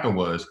then what happened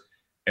was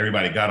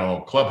everybody got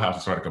on Clubhouse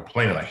and started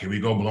complaining, like, here we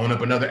go, blowing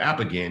up another app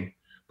again.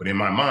 But in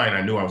my mind,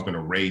 I knew I was going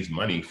to raise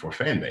money for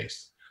fan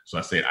base. So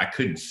I said I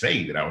couldn't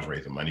say that I was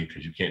raising money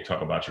because you can't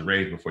talk about your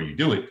raise before you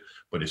do it.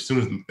 But as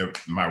soon as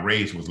my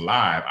raise was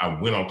live, I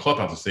went on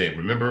Clubhouse and said,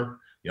 remember,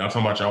 y'all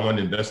talking about y'all wanted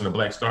to invest in a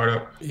Black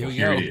startup?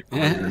 Here it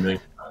is.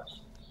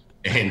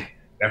 And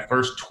that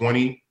first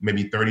 $20,000,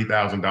 maybe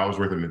 $30,000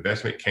 worth of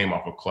investment came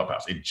off of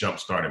Clubhouse. It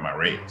jump-started my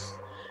raise.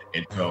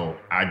 And so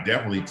I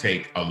definitely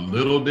take a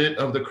little bit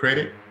of the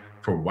credit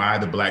for why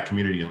the Black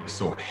community is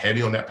so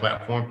heavy on that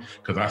platform,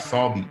 because I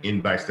saw the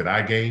invites that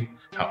I gave,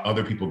 how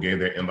other people gave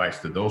their invites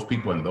to those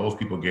people, and those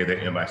people gave their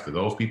invites to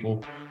those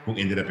people who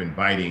ended up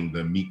inviting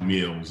the Meek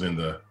Mills and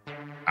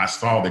I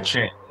saw the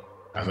chant.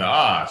 I was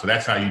like, so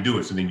that's how you do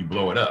it. So then you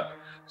blow it up.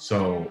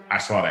 So I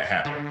saw that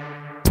happen.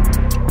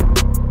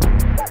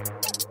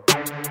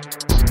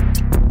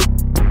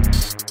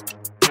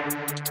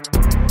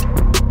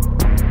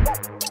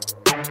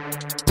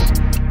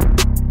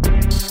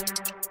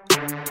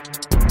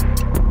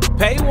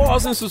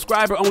 Paywalls and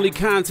subscriber-only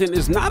content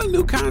is not a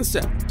new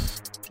concept.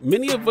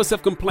 Many of us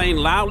have complained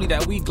loudly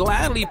that we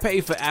gladly pay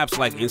for apps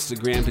like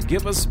Instagram to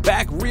give us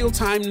back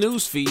real-time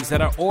news feeds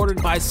that are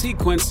ordered by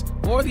sequence,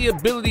 or the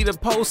ability to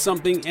post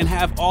something and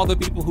have all the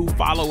people who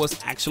follow us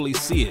actually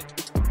see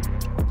it.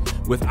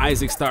 With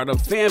Isaac's startup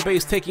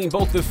Fanbase taking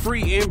both the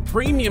free and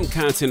premium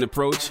content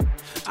approach,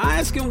 I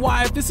ask him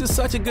why, if this is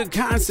such a good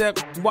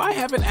concept, why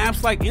haven't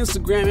apps like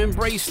Instagram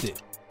embraced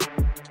it?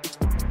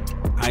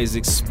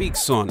 Isaac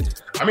speaks on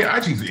it. I mean,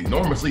 IG's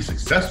enormously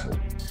successful.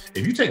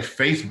 If you take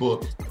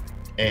Facebook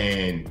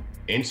and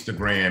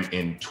Instagram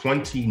in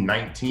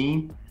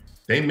 2019,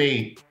 they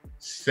made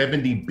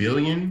 70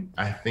 billion,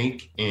 I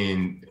think,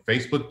 in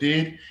Facebook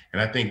did.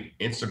 And I think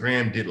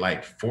Instagram did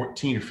like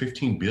 14 or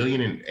 15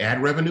 billion in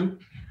ad revenue.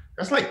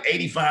 That's like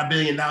 $85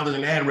 billion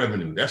in ad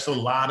revenue. That's a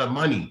lot of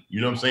money.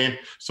 You know what I'm saying?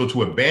 So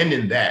to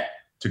abandon that,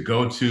 to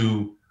go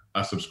to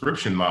a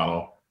subscription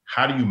model,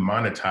 how do you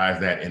monetize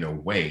that in a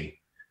way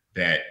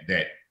that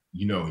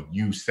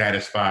you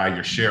satisfy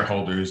your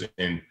shareholders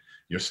and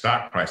your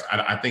stock price?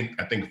 I think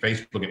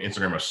Facebook and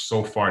Instagram are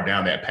so far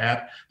down that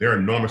path. They're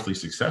enormously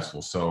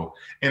successful. So,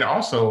 and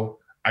also,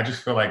 I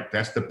just feel like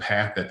that's the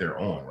path that they're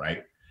on,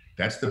 right?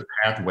 That's the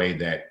pathway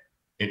that,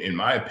 in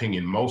my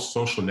opinion, most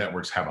social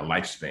networks have a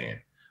lifespan,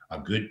 a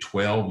good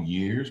 12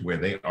 years where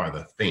they are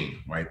the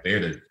thing, right? They're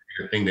the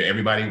thing that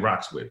everybody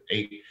rocks with.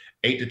 8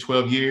 to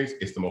 12 years,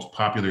 it's the most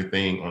popular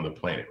thing on the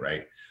planet,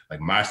 right? Like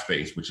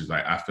MySpace, which is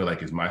like, I feel like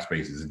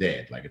MySpace is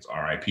dead, like it's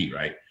RIP,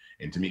 right?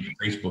 And to me,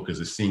 Facebook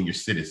is a senior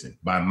citizen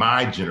by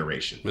my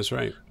generation. That's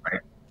right.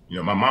 Right? You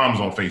know, my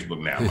mom's on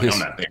Facebook now. Like, I'm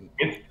not there.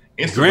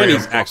 Instagram,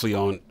 Granny's actually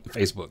on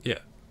Facebook. Yeah.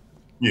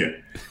 Yeah.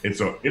 And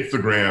so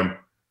Instagram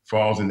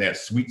falls in that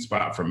sweet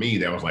spot for me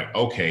that was like,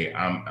 okay,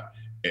 I'm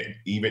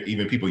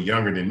even people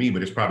younger than me,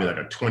 but it's probably like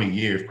a 20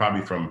 years,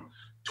 probably from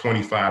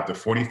 25 to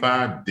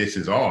 45. This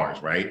is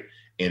ours, right?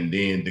 And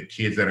then the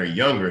kids that are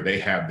younger, they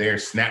have their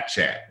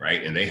Snapchat,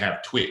 right? And they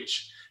have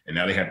Twitch, and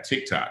now they have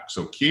TikTok.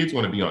 So kids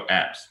want to be on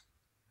apps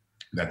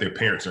that their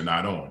parents are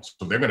not on.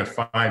 So they're going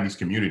to find these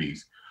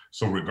communities.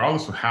 So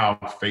regardless of how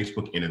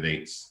Facebook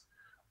innovates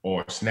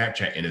or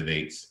Snapchat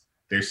innovates,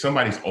 there's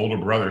somebody's older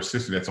brother or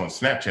sister that's on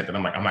Snapchat that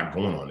I'm like, I'm not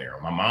going on there.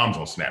 Or my mom's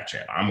on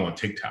Snapchat. I'm on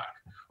TikTok,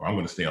 or I'm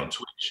going to stay on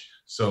Twitch.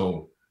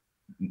 So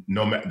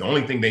the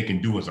only thing they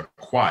can do is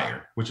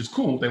acquire, which is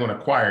cool. They want to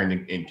acquire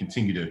and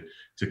continue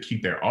to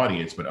keep their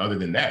audience. But other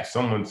than that,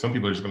 some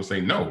people are just going to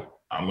say, no,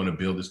 I'm going to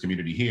build this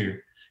community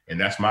here. And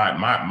that's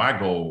my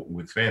goal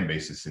with fan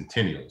base is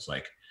centennials.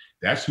 Like,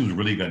 that's who's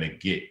really going to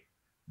get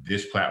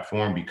this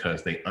platform,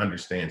 because they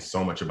understand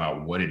so much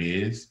about what it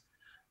is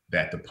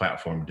that the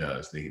platform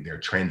does. They're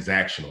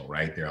transactional,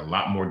 right? They're a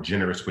lot more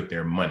generous with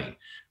their money.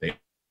 They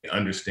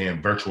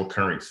understand virtual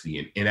currency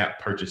and in-app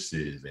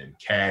purchases and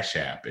Cash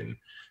App and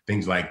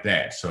things like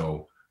that.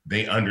 So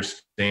they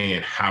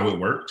understand how it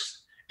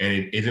works, and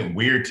it isn't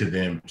weird to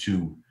them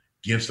to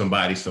give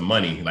somebody some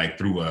money, like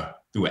through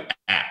an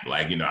app.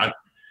 Like,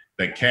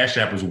 like Cash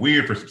App is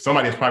weird for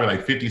somebody that's probably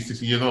like 50,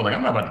 60 years old. Like,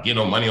 I'm not about to get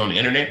no money on the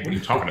internet. What are you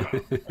talking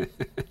about?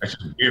 That's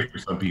just weird for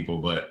some people.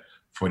 But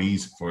for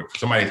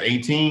somebody that's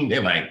 18, they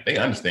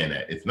understand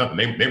that. It's nothing.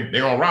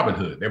 They're on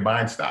Robinhood. They're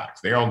buying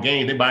stocks. They're on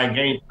they're buying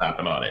GameStop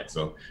and all that.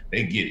 So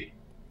they get it.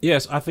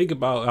 Yes, I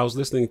was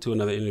listening to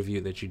another interview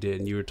that you did,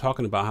 and you were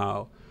talking about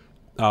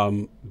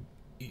how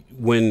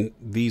when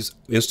these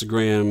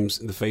Instagrams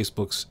and the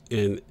Facebooks,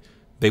 and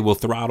they will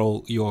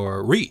throttle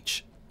your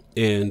reach.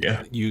 And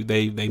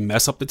they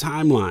mess up the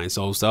timeline.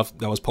 So stuff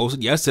that was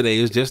posted yesterday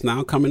is just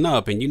now coming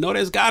up. And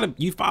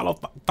you follow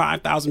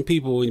 5,000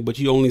 people, but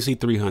you only see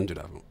 300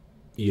 of them,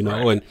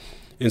 Right.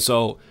 And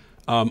so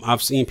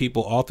I've seen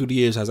people all through the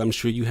years, as I'm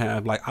sure you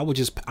have, like, I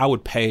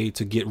would pay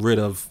to get rid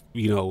of,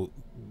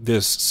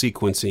 this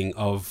sequencing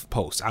of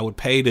posts. I would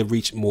pay to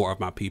reach more of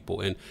my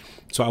people. And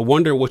so I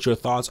wonder what your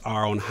thoughts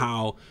are on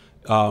how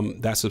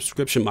that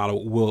subscription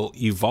model will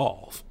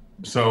evolve.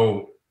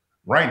 So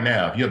right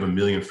now, if you have 1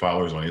 million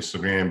followers on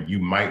Instagram, you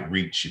might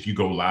reach, if you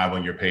go live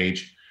on your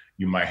page,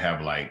 you might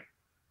have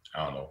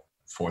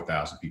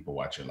 4,000 people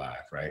watch your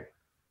live, right?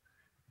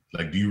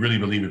 Like, do you really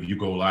believe if you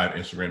go live,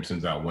 Instagram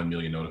sends out 1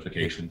 million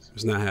notifications?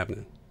 It's not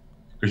happening.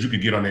 Because you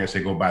could get on there and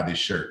say, go buy this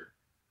shirt,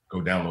 go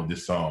download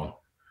this song,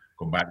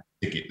 go buy the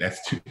ticket.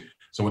 That's too.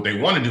 So what they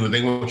want to do is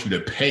they want you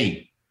to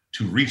pay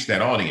to reach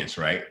that audience,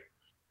 right?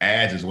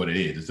 Ads is what it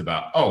is. It's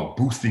about,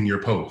 boosting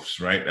your posts,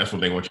 right? That's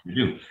what they want you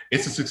to do.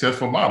 It's a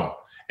successful model.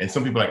 And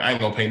some people are like, I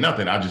ain't gonna pay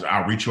nothing.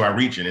 I'll reach you,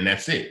 and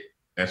that's it.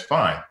 That's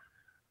fine.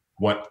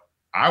 What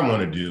I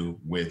want to do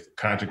with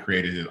content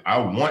creators is I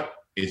want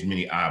as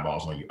many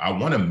eyeballs on you. I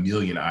want 1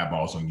 million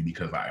eyeballs on you,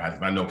 because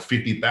I know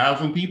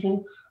 50,000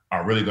 people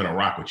are really gonna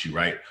rock with you,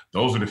 right?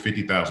 Those are the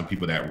 50,000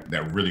 people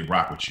that really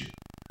rock with you.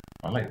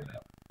 I like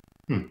that.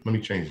 Let me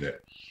change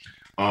that.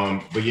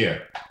 But yeah,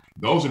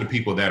 those are the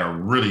people that are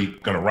really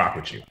gonna rock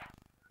with you.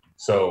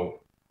 So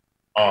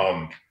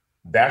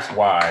that's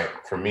why,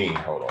 for me,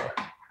 hold on.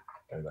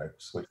 And I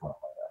switch my light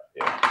out.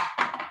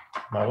 Yeah,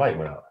 my light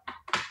went out.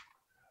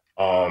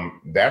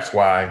 That's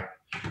why,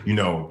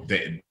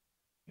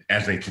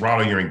 as they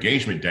throttle your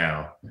engagement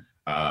down,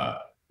 I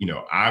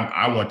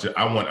want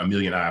 1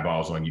 million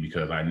eyeballs on you,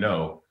 because I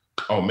know,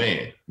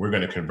 we're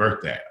going to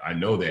convert that. I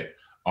know that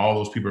all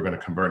those people are going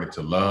to convert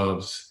into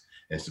loves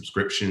and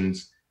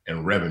subscriptions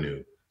and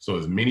revenue. So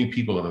as many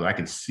people as I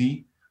can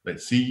see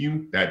that see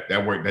you, that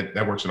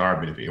works in our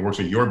benefit. It works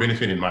in your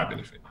benefit and my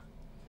benefit.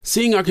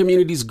 Seeing our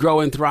communities grow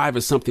and thrive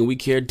is something we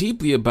care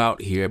deeply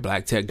about here at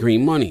Black Tech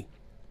Green Money.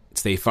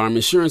 State Farm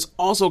Insurance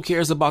also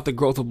cares about the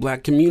growth of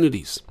Black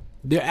communities.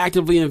 They're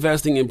actively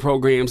investing in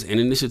programs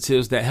and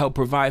initiatives that help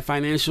provide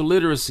financial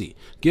literacy,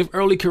 give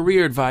early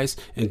career advice,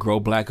 and grow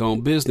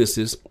Black-owned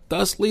businesses,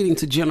 thus leading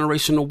to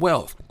generational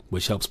wealth,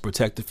 which helps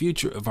protect the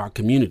future of our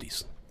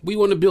communities. We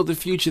want to build a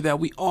future that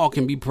we all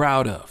can be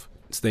proud of.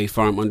 State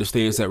Farm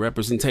understands that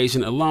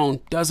representation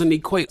alone doesn't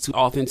equate to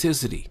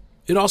authenticity.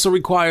 It also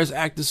requires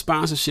active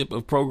sponsorship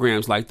of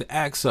programs like the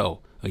AXO,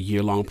 a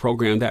year-long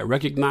program that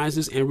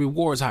recognizes and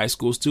rewards high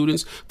school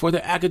students for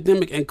their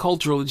academic and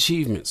cultural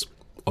achievements,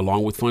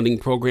 along with funding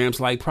programs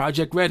like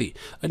Project Ready,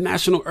 a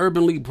National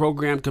Urban League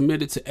program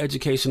committed to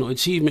educational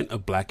achievement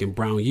of Black and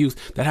brown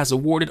youth that has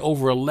awarded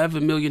over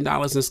 $11 million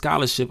in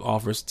scholarship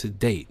offers to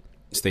date.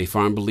 State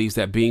Farm believes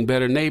that being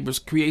better neighbors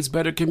creates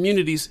better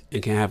communities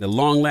and can have a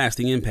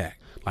long-lasting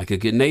impact. Like a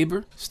good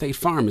neighbor, State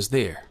Farm is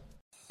there.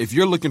 If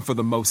you're looking for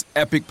the most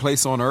epic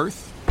place on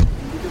earth,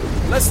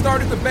 let's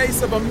start at the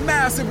base of a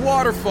massive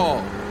waterfall.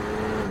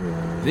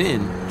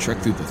 Then trek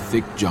through the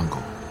thick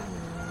jungle.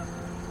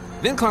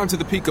 Then climb to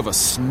the peak of a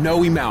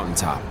snowy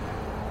mountaintop.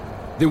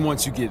 Then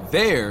once you get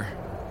there,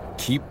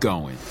 keep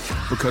going.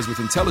 Because with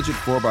intelligent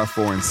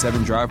 4x4 and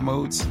 7 drive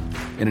modes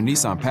and a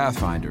Nissan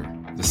Pathfinder,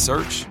 the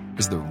search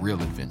is the real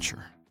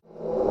adventure.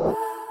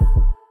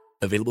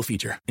 Available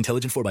feature.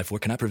 Intelligent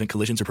 4x4 cannot prevent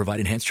collisions or provide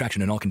enhanced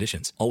traction in all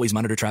conditions. Always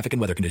monitor traffic and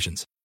weather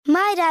conditions.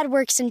 My dad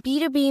works in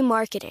B2B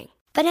marketing,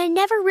 but I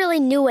never really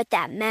knew what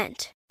that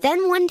meant.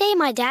 Then one day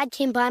my dad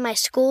came by my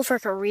school for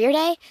career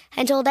day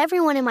and told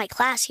everyone in my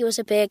class he was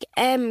a big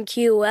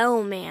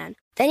MQL man.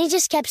 Then he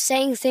just kept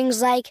saying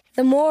things like,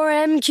 the more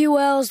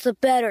MQLs, the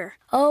better,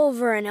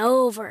 over and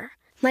over.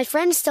 My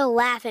friends still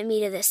laugh at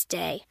me to this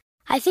day.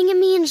 I think it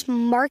means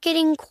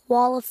marketing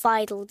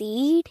qualified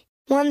lead.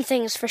 One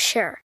thing's for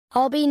sure.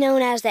 I'll be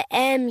known as the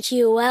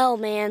MQL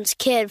man's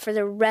kid for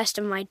the rest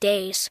of my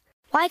days.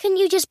 Why couldn't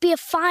you just be a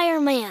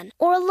fireman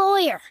or a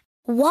lawyer?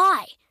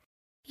 Why?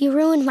 You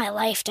ruined my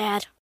life,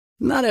 Dad.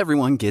 Not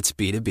everyone gets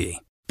B2B,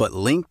 but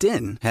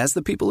LinkedIn has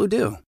the people who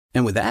do.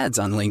 And with ads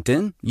on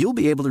LinkedIn, you'll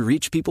be able to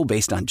reach people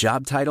based on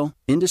job title,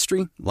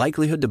 industry,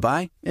 likelihood to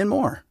buy, and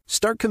more.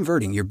 Start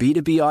converting your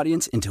B2B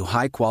audience into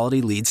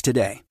high-quality leads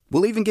today.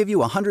 We'll even give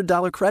you a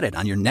 $100 credit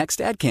on your next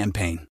ad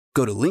campaign.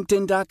 Go to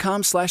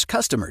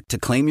linkedin.com/customer to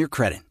claim your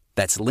credit.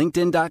 That's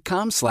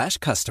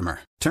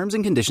linkedin.com/customer. Terms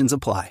and conditions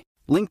apply.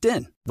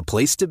 LinkedIn, the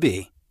place to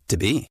be, to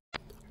be.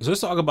 So let's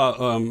talk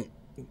about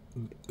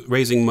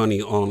raising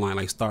money online,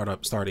 like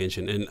Start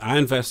Engine. And I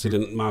invested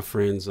in my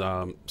friends'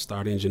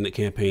 Start Engine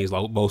campaigns,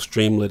 like both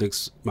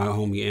Streamlytics, my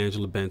homie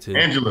Angela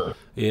Benton.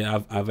 Yeah,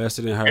 I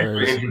invested in hers.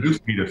 Angela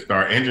introduced me to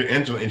Start.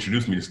 Angela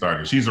introduced me to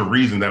Start. She's a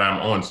reason that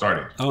I'm on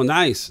Start. Oh,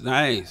 nice.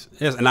 Yes,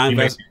 and I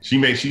invested.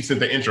 She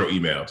sent the intro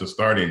email to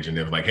Start Engine.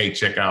 It was like, hey,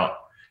 check out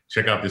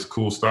this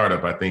cool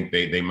startup. I think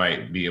they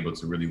might be able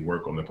to really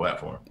work on the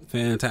platform.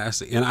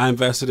 Fantastic. And I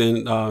invested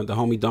in the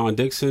homie Dawn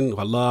Dixon.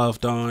 I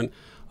love Dawn.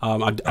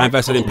 I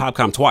invested in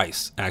Popcom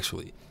twice,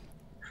 actually.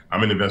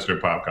 I'm an investor in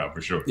Popcom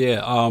for sure.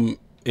 Yeah.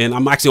 And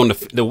I'm actually on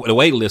the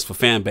wait list for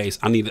Fanbase.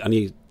 I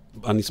need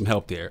some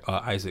help there,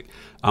 Isaac.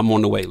 I'm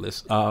on the wait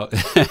list.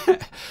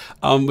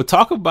 But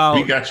talk about.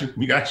 We got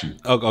you.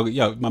 Oh,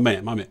 yeah, my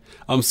man.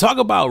 Talk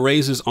about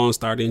raises on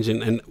Start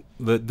Engine and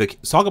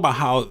talk about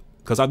how.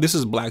 Because this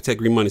is Black Tech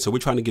Green Money, so we're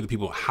trying to give the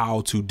people how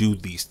to do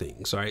these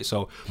things, right?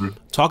 So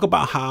talk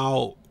about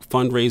how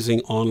fundraising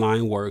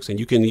online works, and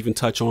you can even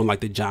touch on like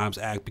the Jobs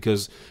Act,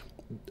 because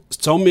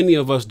so many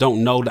of us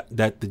don't know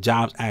that the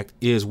Jobs Act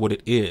is what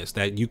it is,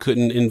 that you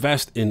couldn't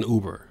invest in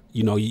Uber.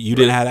 You know, you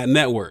didn't have that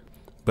network,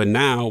 but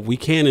now we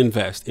can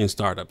invest in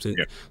startups.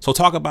 And so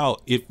talk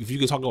about, if you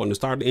can talk about the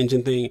Start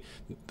Engine thing,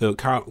 the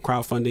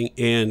crowdfunding,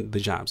 and the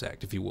Jobs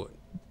Act, if you would.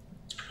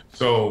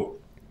 So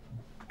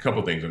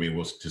couple things. I mean,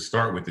 to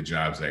start with the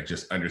Jobs Act,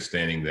 just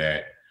understanding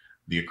that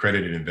the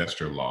accredited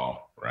investor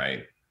law,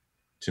 right,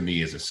 to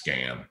me is a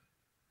scam,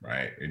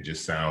 right? It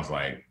just sounds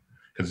like,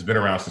 because it's been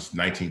around since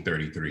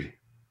 1933.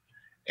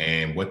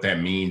 And what that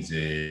means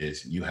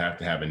is you have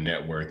to have a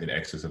net worth in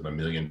excess of $1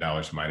 million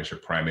minus your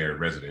primary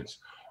residence,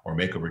 or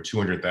make over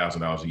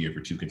 $200,000 a year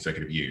for 2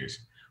 consecutive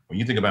years. When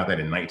you think about that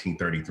in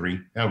 1933,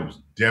 that was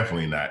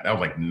definitely not, that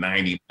was like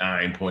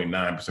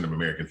 99.9% of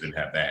Americans didn't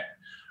have that.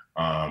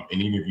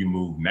 And even if you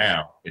move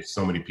now, it's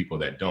so many people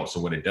that don't. So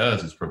what it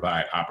does is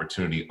provide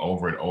opportunity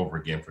over and over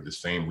again for the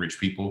same rich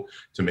people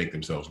to make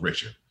themselves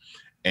richer.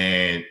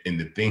 And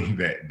the thing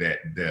that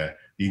the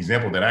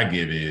example that I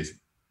give is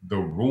the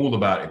rule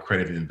about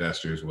accredited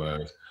investors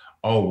was,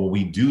 oh, well,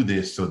 we do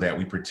this so that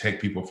we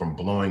protect people from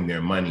blowing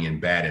their money in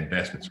bad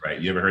investments, right?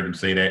 You ever heard them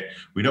say that?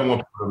 We don't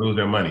want people to lose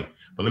their money.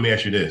 But let me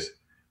ask you this.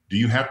 Do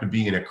you have to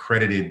be an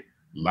accredited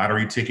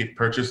lottery ticket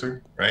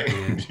purchaser, right?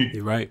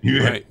 You're right.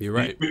 You're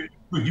right.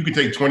 You could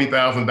take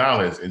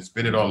 $20,000 and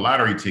spend it on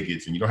lottery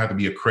tickets, and you don't have to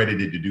be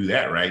accredited to do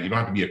that, right? You don't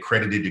have to be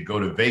accredited to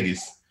go to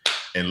Vegas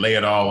and lay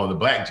it all on the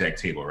blackjack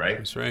table, right?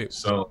 That's right.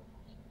 So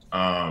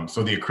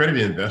the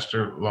accredited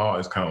investor law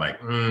is kind of like,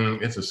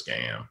 it's a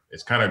scam.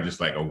 It's kind of just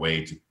like a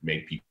way to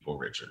make people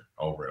richer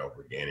over and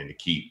over again, and to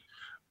keep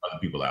other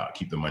people out,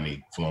 keep the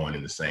money flowing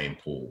in the same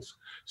pools.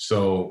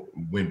 So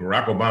when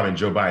Barack Obama and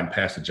Joe Biden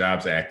passed the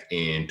Jobs Act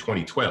in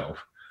 2012,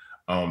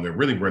 there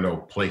really were no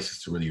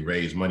places to really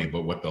raise money.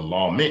 But what the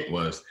law meant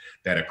was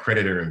that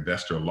accredited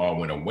investor law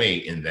went away,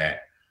 in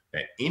that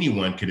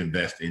anyone could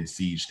invest in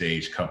seed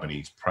stage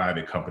companies,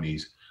 private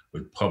companies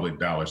with public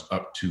dollars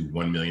up to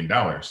 $1 million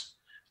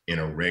in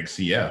a Reg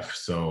CF.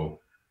 So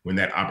when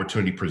that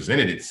opportunity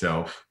presented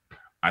itself,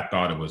 I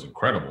thought it was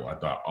incredible. I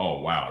thought,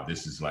 oh, wow,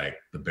 this is like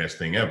the best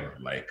thing ever.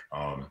 Like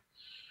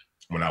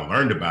when I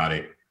learned about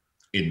it,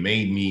 it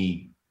made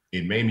me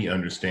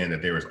understand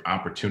that there was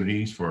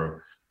opportunities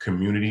for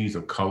communities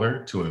of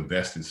color to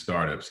invest in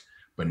startups,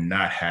 but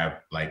not have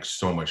like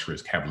so much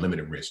risk, have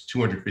limited risk.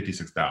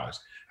 $256,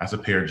 that's a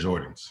pair of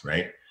Jordans,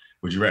 right?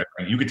 Would you rather,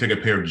 you could take a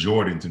pair of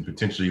Jordans and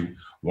potentially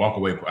walk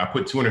away. I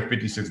put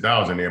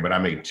 $256 in there, but I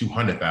made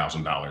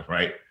 $200,000,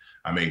 right?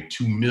 I made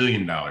 $2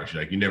 million.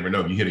 Like, you never know.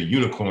 If you hit a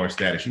unicorn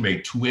status, you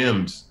made 2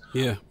 M's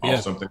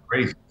off something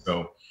crazy.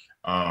 So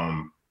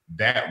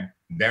that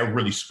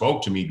really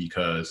spoke to me,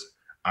 because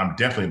I'm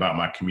definitely about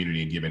my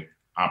community and giving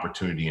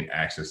opportunity and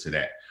access to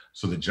that.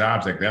 So the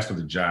Jobs Act, that's what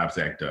the Jobs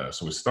Act does.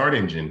 So with Start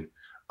Engine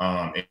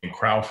and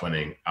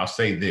crowdfunding, I'll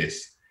say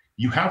this: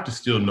 you have to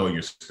still know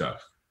your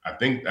stuff. I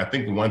think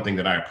the one thing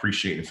that I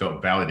appreciate and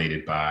felt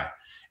validated by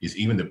is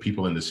even the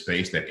people in the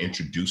space that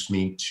introduced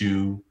me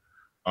to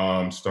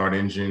Start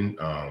Engine.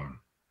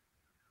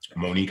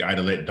 Monique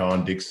Idolette,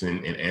 Dawn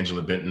Dixon, and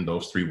Angela Benton,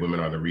 those 3 women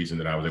are the reason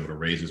that I was able to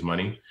raise this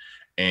money.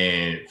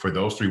 And for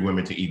those 3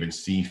 women to even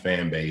see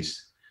Fanbase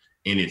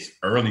in its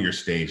earlier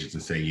stages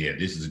and say, yeah,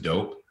 this is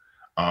dope.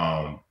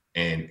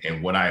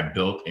 And what I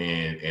built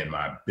and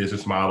my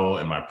business model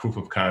and my proof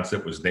of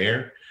concept was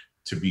there,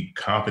 to be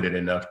confident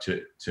enough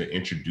to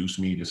introduce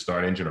me to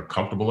Start Engine, or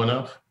comfortable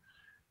enough,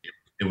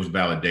 it was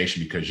validation,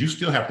 because you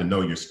still have to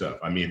know your stuff.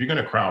 I mean, if you're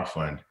going to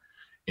crowdfund,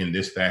 in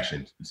this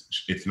fashion.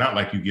 It's not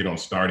like you get on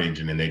Start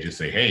Engine and they just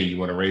say, hey, you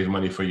want to raise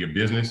money for your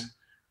business?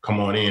 Come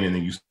on in, and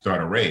then you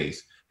start a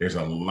raise. There's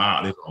a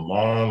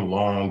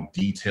long,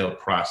 detailed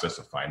process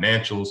of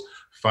financials,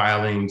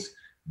 filings,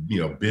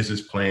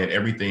 business plan,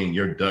 everything.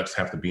 Your ducks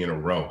have to be in a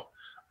row.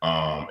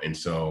 And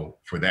so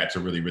for that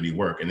to really, really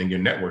work, and then your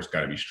network's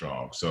got to be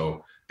strong.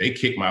 So they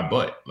kicked my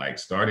butt. Like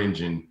Start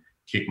Engine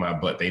kicked my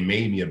butt. They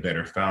made me a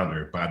better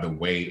founder by the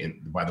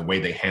way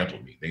they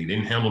handled me. They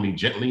didn't handle me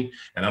gently,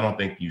 and I don't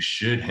think you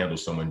should handle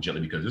someone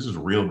gently, because this is a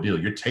real deal.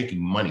 You're taking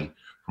money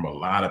from a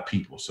lot of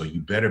people, so you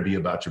better be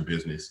about your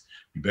business.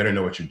 You better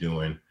know what you're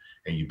doing,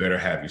 and you better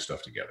have your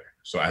stuff together.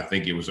 So I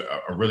think it was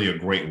a really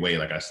great way,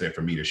 like I said,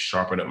 for me to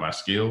sharpen up my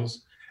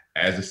skills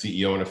as a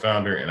CEO and a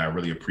founder, and I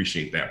really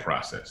appreciate that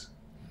process.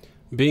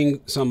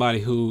 Being somebody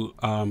who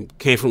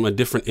came from a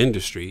different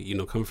industry,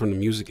 coming from the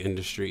music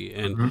industry,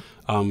 and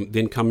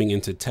then coming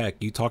into tech,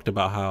 you talked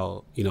about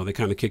how, they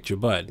kind of kicked your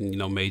butt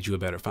and, made you a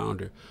better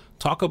founder.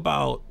 Talk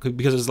about,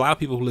 because there's a lot of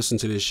people who listen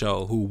to this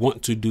show who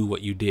want to do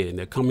what you did, and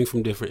they're coming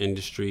from different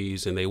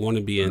industries, and they want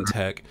to be in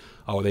tech,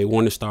 or they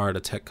want to start a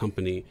tech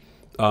company,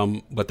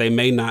 but they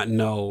may not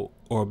know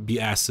or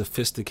be as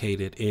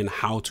sophisticated in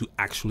how to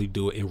actually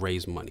do it and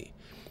raise money.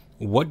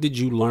 What did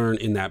you learn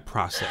in that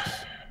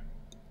process?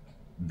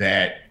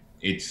 That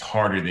it's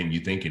harder than you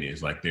think it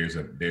is. Like there's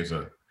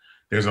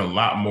a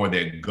lot more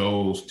that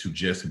goes to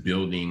just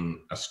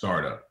building a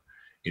startup.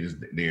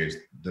 There's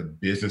the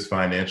business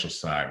financial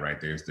side,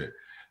 right? There's the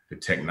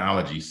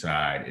technology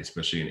side,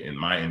 especially in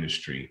my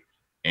industry.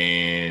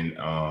 And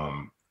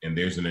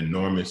there's an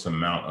enormous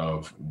amount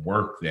of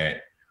work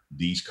that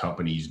these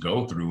companies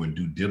go through and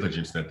due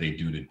diligence that they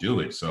do to do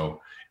it. So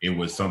it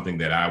was something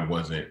that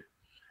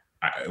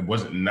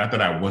not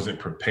that I wasn't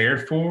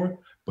prepared for,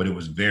 but it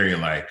was very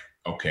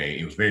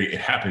it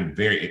happened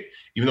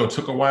even though it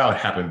took a while, it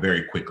happened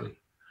very quickly.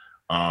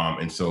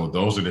 And so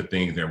those are the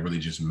things that really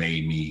just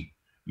made me,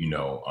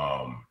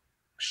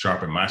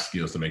 sharpen my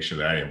skills to make sure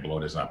that I didn't blow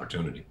this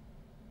opportunity.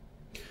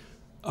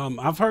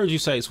 I've heard you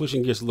say,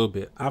 switching gears a little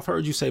bit, I've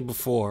heard you say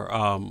before,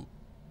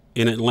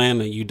 in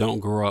Atlanta, you don't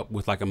grow up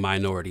with like a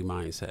minority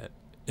mindset.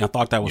 And I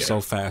thought that was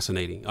so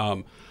fascinating.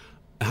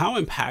 How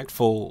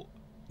impactful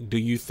do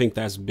you think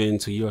that's been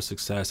to your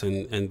success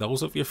and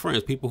those of your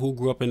friends, people who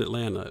grew up in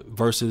Atlanta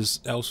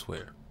versus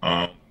elsewhere?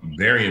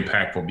 Very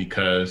impactful,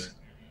 because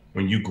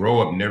when you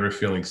grow up never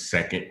feeling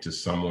second to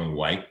someone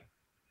white,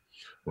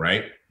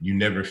 right? You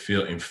never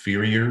feel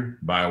inferior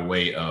by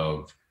way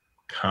of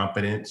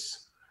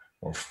competence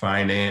or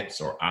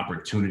finance or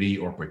opportunity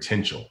or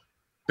potential.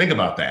 Think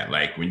about that.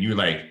 Like when you're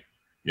like,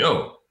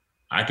 yo,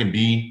 I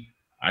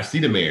see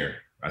the mayor,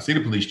 I see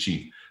the police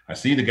chief, I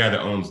see the guy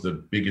that owns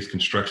the biggest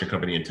construction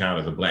company in town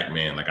as a black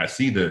man. Like I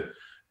see the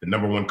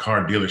number one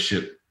car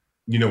dealership.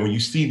 When you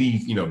see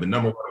these, the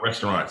number one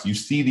restaurants, you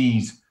see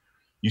these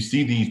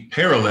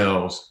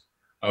parallels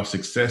of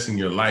success in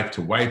your life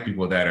to white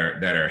people that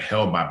are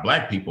held by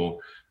black people.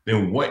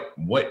 Then what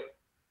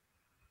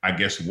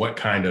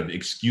kind of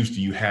excuse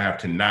do you have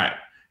to not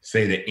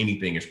say that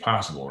anything is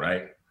possible,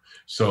 right?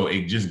 So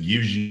it just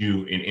gives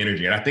you an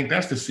energy, and I think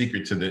that's the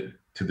secret to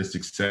the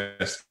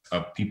success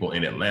of people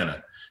in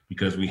Atlanta.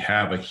 Because we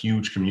have a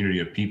huge community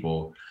of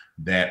people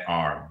that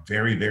are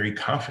very, very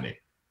confident,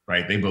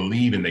 right? They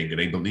believe and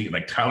they believe,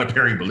 like Tyler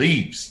Perry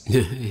believes.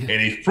 And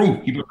it's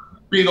proof. He built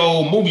a big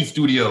old movie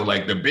studio,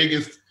 like the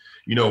biggest,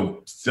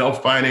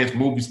 self-financed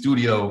movie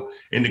studio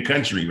in the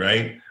country,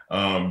 right?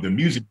 The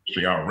music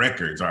industry, our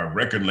records, our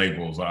record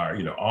labels, our,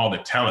 all the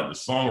talent, the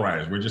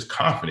songwriters, we're just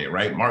confident,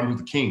 right? Martin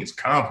Luther King is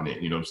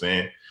confident, you know what I'm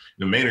saying?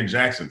 Maynard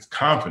Jackson's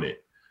confident.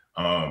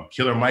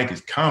 Killer Mike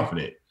is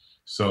confident.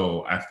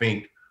 So I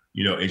think,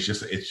 it's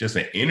just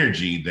an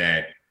energy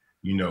that,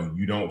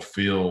 you don't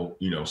feel,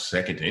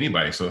 second to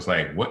anybody. So it's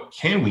like, what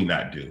can we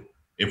not do?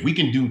 If we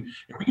can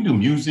do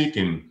music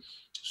and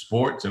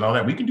sports and all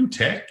that, we can do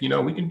tech, we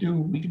can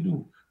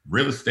do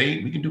real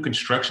estate, we can do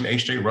construction,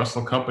 H.J.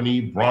 Russell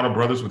Company, Bronner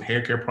Brothers with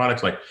hair care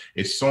products. Like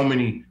it's so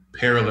many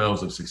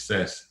parallels of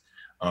success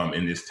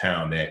in this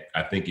town that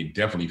I think it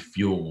definitely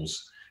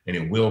fuels, and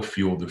it will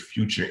fuel the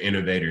future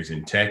innovators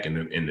in tech and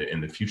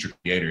the future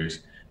creators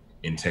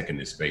in tech in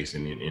this space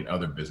and in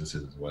other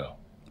businesses as well.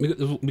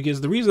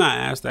 Because the reason I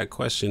asked that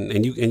question,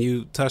 and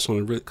you touched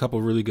on a couple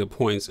of really good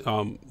points,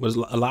 was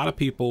a lot of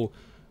people,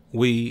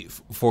 we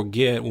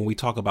forget when we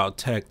talk about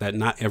tech that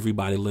not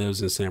everybody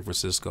lives in San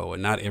Francisco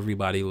and not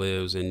everybody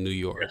lives in New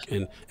York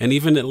and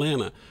even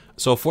Atlanta.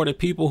 So for the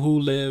people who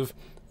live,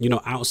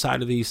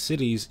 outside of these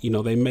cities,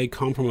 they may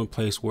come from a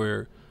place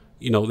where,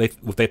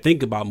 if they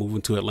think about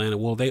moving to Atlanta,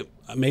 well,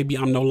 maybe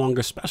I'm no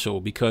longer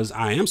special because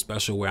I am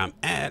special where I'm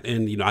at.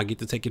 And, I get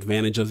to take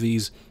advantage of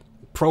these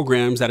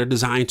programs that are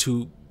designed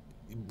to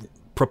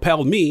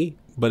propel me.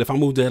 But if I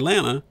move to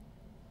Atlanta,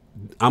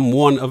 I'm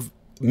one of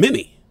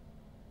many.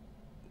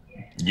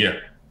 Yeah.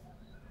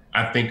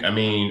 I think,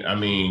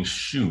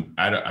 shoot,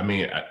 I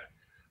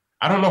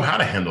don't know how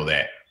to handle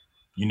that.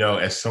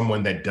 As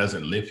someone that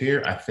doesn't live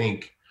here, I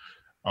think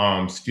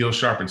steel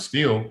sharpens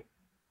steel.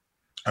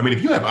 I mean,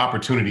 if you have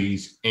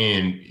opportunities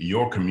in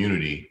your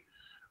community,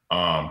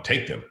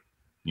 take them.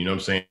 You know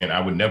what I'm saying? I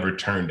would never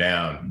turn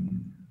down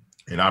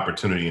an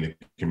opportunity in the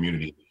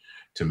community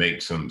to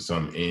make some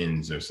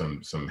ends or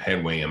some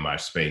headway in my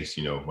space,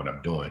 you know, what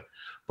I'm doing.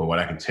 But what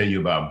I can tell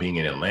you about being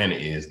in Atlanta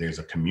is there's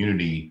a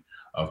community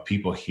of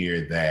people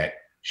here that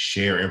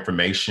share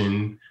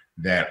information,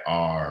 that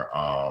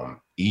are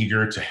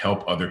eager to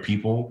help other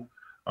people.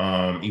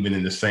 Even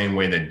in the same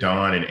way that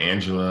Dawn and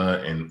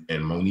Angela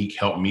and Monique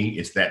helped me,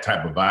 it's that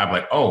type of vibe.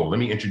 Like, oh, let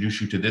me introduce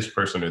you to this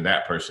person or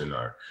that person,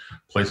 or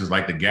places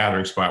like the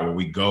Gathering Spot where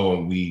we go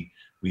and we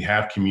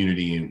have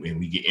community and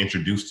we get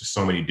introduced to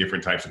so many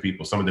different types of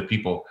people. Some of the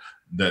people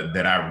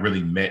that I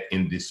really met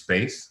in this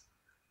space,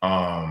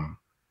 I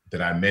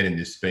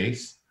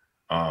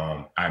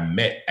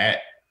met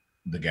at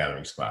the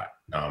Gathering Spot,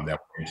 that were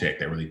in tech,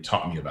 that really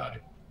taught me about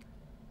it.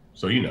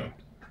 So, you know.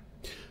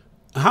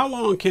 How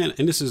long can,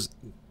 and this is,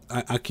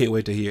 I can't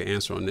wait to hear your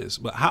answer on this,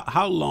 but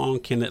how long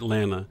can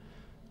Atlanta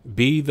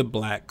be the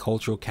Black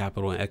cultural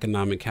capital and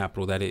economic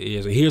capital that it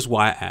is? And here's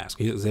why I ask.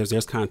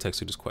 There's context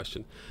to this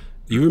question.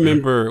 You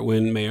remember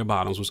when Mayor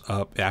Bottoms was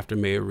up after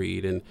Mayor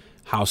Reed and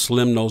how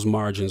slim those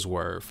margins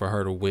were for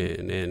her to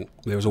win. And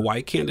there was a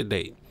white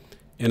candidate.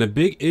 And a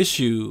big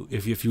issue,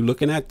 if you're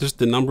looking at just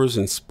the numbers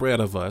and spread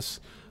of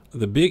us,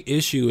 the big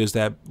issue is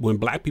that when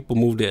Black people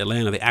moved to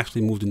Atlanta, they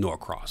actually moved to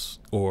Norcross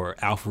or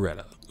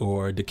Alpharetta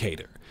or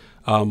Decatur.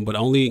 But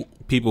only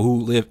people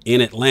who live in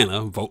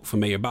Atlanta vote for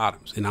Mayor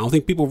Bottoms. And I don't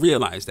think people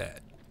realize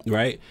that,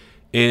 right?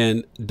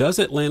 And does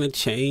Atlanta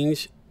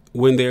change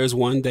when there's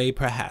one day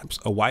perhaps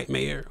a white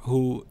mayor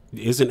who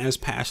isn't as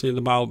passionate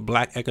about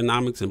Black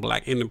economics and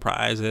Black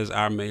enterprise as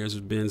our mayors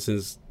have been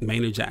since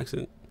Maynard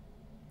Jackson?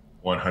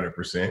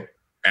 100%.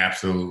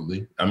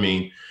 Absolutely. I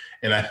mean,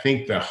 and I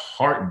think the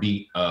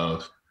heartbeat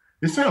of,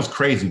 this sounds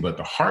crazy, but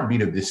the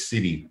heartbeat of this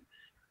city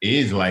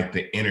is like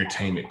the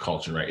entertainment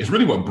culture, right? It's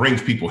really what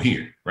brings people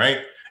here, right?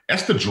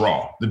 That's the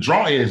draw. The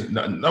draw is,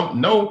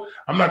 no,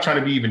 I'm not trying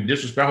to be even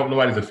disrespectful. I hope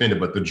nobody's offended,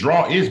 but the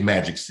draw is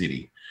Magic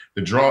City.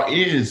 The draw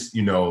is,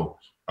 QC.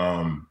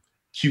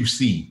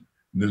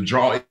 The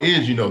draw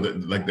is,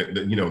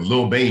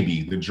 Lil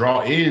Baby. The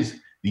draw is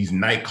these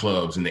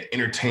nightclubs and the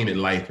entertainment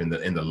life and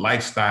the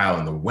lifestyle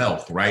and the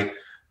wealth, right?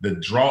 The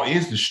draw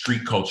is the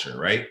street culture,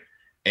 right?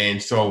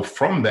 And so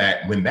from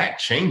that, when that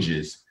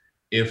changes,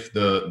 if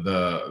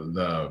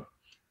the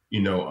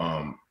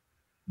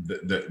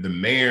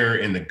mayor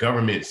and the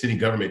government, city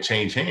government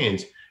change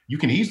hands, you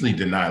can easily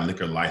deny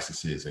liquor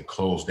licenses and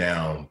close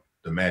down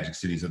the Magic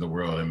Cities of the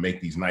world and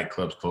make these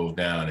nightclubs close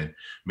down and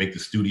make the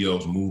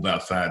studios move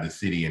outside the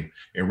city and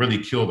really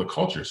kill the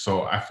culture.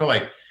 So I feel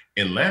like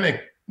Atlanta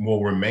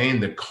will remain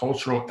the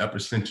cultural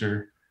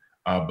epicenter,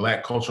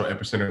 Black cultural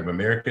epicenter of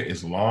America,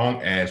 as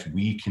long as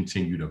we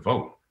continue to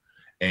vote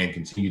and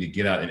continue to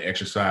get out and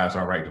exercise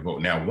our right to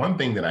vote. Now, one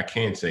thing that I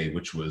can say,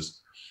 which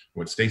was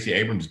what Stacey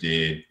Abrams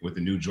did with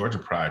the New Georgia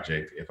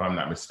Project, if I'm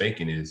not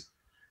mistaken, is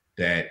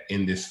that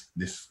in this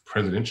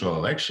presidential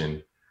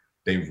election,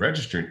 they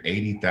registered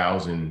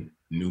 80,000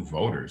 new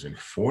voters, and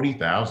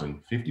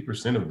 40,000,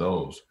 50% of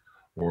those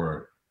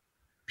were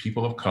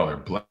people of color,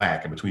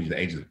 Black, and between the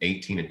ages of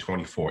 18 and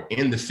 24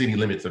 in the city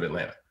limits of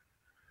Atlanta.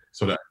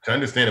 So to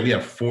understand that we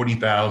have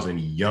 40,000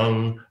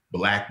 young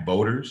Black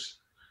voters,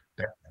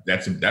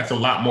 that's a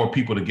lot more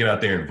people to get out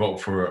there and vote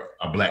for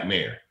a Black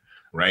mayor,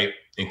 right?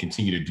 And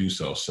continue to do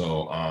so.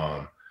 So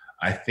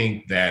I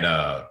think that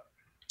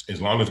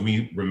as long as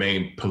we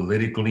remain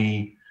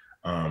politically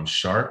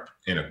sharp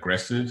and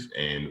aggressive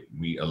and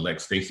we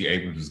elect Stacey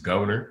Abrams as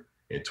governor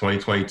in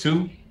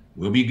 2022,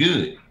 we'll be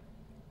good.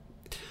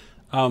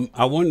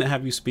 I wanted to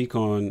have you speak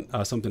on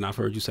something I've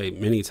heard you say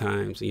many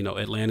times.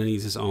 Atlanta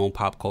needs its own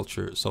pop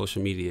culture,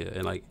 social media,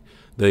 and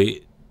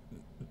it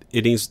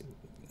needs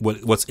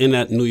what's in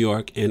that New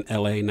York and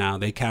LA now.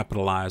 They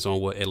capitalize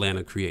on what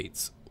Atlanta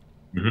creates.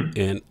 Mm-hmm.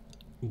 And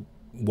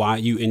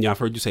I've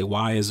heard you say,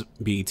 why is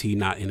BET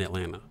not in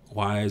Atlanta?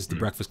 Why is the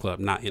Breakfast Club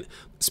not in?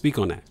 Speak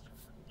on that.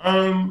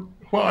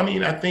 Well, I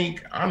mean, I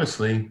think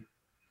honestly,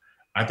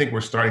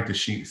 we're starting to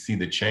see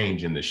the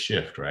change and the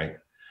shift, right?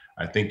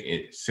 I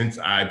think since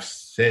I've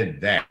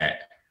said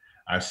that,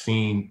 I've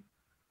seen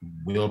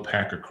Will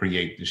Packer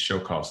create this show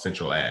called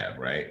Central Ave,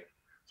 right?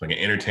 It's like an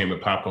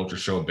entertainment pop culture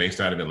show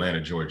based out of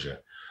Atlanta, Georgia.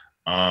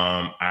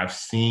 I've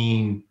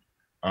seen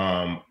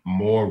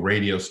more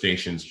radio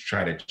stations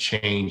try to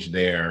change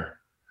the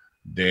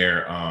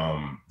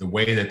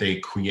way that they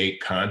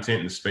create content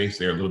in the space.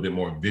 They're a little bit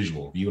more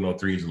visual.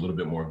 V103 is a little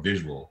bit more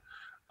visual.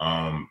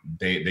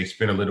 They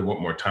spend a little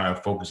bit more time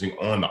focusing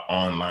on the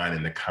online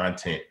and the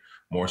content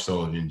more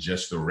so than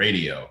just the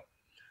radio.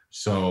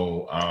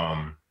 So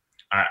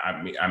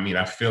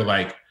I feel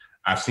like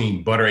I've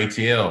seen Butter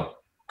ATL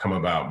come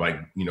about,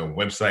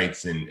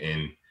 websites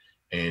and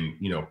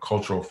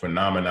cultural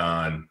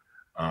phenomenon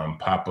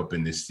pop up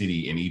in this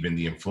city, and even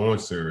the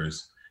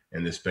influencers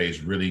in this space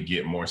really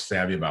get more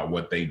savvy about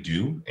what they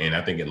do. And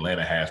I think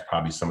Atlanta has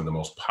probably some of the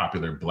most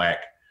popular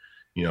Black,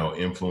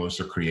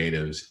 influencer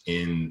creatives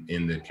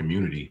in the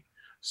community.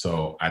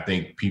 So I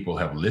think people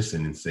have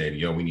listened and said,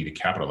 yo, we need to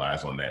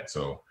capitalize on that.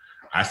 So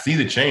I see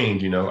the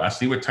change, I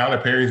see what Tyler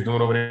Perry's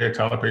doing over there,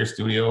 Tyler Perry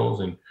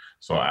Studios. And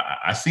so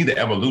I see the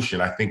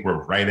evolution. I think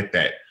we're right at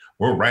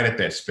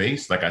that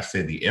space. Like I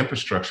said, the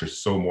infrastructure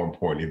is so more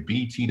important. If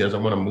BET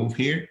doesn't want to move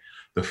here,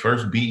 the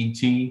first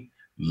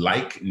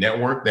BET-like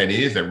network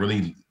that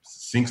really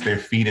sinks their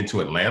feet into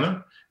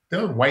Atlanta,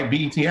 they'll wipe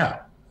BET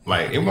out.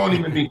 Like, it won't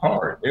even be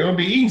hard. It'll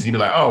be easy. Be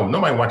like, oh,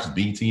 nobody watches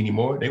BET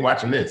anymore. They're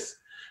watching this.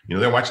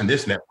 They're watching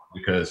this network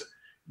because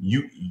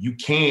you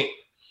can't,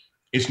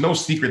 it's no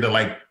secret that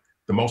like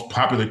the most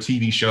popular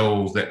TV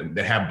shows that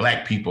have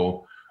Black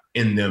people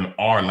in them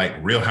are like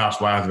Real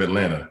Housewives of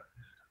Atlanta,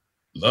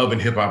 Love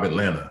and Hip Hop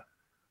Atlanta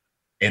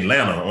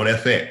on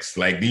FX,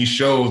 like these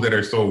shows that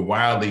are so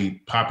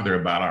wildly popular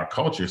about our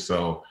culture.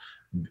 So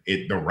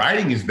the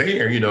writing is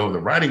there, the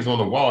writing's on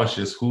the wall. It's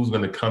just who's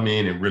going to come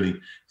in and really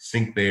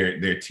sink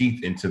their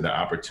teeth into the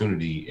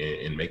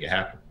opportunity and make it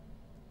happen.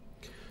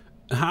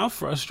 How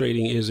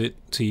frustrating is it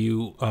to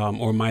you,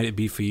 or might it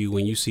be for you,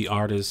 when you see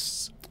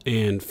artists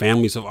and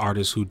families of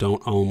artists who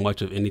don't own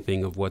much of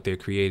anything of what they're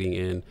creating,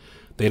 and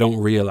they don't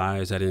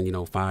realize that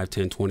in 5,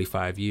 10,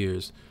 25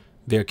 years,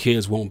 their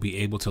kids won't be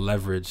able to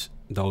leverage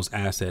those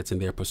assets in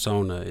their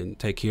persona and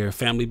take care of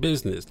family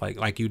business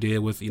like you did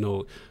with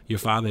your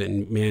father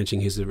and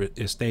managing his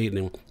estate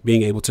and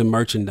being able to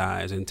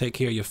merchandise and take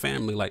care of your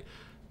family? Like,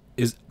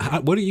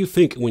 what do you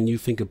think when you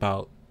think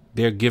about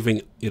they're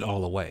giving it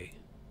all away?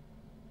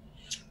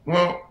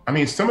 Well, I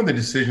mean, some of the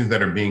decisions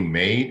that are being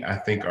made, I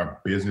think,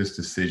 are business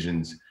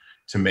decisions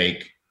to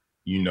make,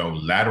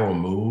 lateral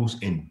moves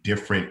in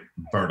different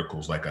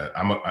verticals. Like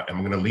I'm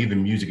going to leave the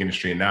music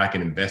industry and now I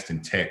can invest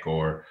in tech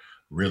or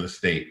real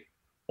estate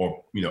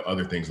or,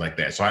 other things like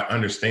that. So I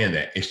understand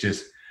that. It's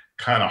just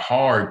kind of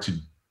hard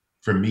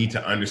for me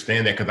to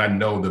understand that, because I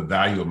know the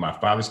value of my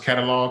father's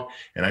catalog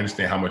and I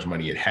understand how much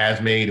money it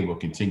has made and will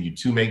continue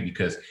to make,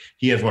 because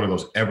he has one of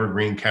those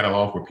evergreen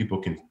catalogs where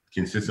people can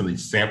consistently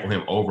sample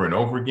him over and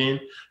over again.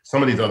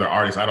 Some of these other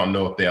artists, I don't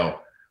know if they'll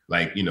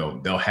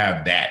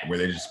have that, where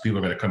they're just, people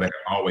are going to come back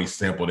and always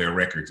sample their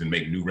records and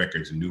make new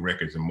records and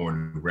more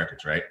new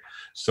records, right?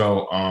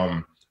 So,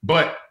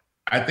 but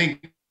I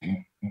think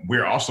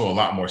we're also a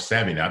lot more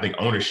savvy now. I think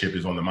ownership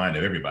is on the mind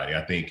of everybody.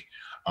 I think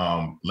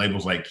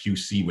labels like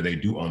QC, where they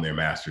do own their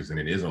masters, and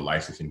it is a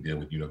licensing deal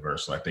with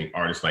Universal. I think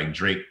artists like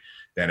Drake,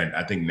 that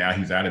I think now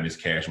he's out of his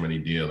Cash Money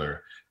deal,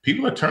 or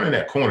people are turning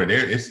that corner.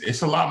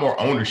 It's a lot more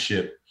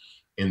ownership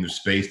in the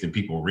space than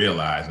people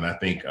realize. And I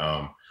think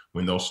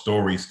when those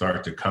stories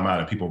start to come out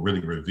and people really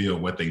reveal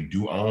what they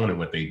do own and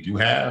what they do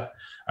have,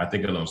 I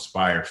think it'll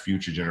inspire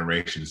future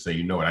generations to say,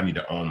 you know what, I need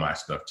to own my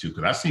stuff too.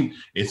 Because I see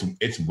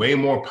it's way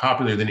more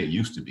popular than it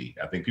used to be.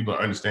 I think people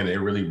understand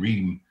they're really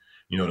reading,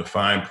 the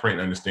fine print,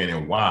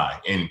 understanding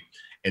why. And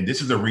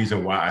this is the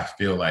reason why I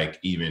feel like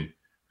even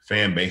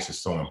fan base is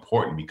so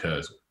important,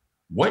 because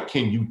what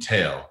can you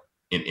tell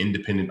an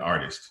independent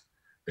artist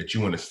that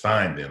you want to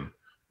sign them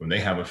when they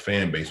have a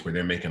fan base where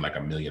they're making like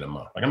 $1 million a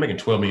month? Like, I'm making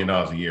 $12 million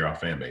a year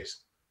off fan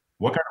base.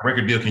 What kind of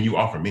record deal can you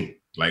offer me?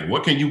 Like,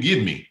 what can you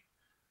give me?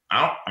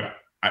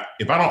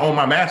 If I don't own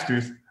my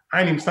masters,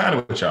 I ain't even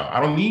signing with y'all. I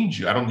don't need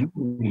you. I don't need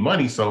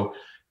money. So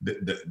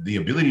the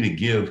ability to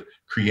give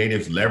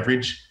creatives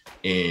leverage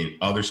in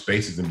other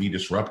spaces and be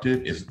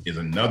disruptive is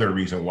another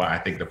reason why I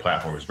think the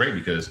platform is great,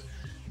 because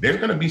there's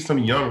going to be some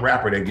young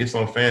rapper that gets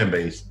on fan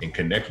base and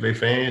connects with their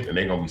fans, and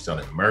they're going to be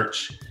selling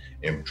merch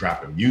and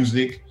dropping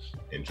music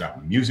and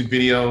dropping music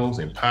videos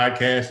and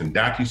podcasts and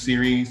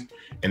docuseries.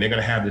 And they're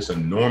going to have this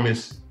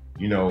enormous,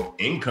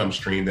 income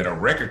stream that a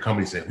record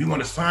company said, we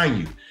want to sign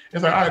you.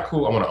 It's like, all right,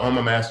 cool. I want to own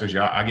my masters.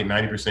 Y'all, I get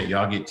 90%.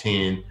 Y'all get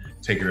 10,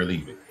 take it or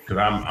leave it. Because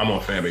I'm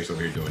on fan base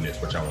over here doing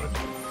this, what y'all want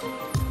to do.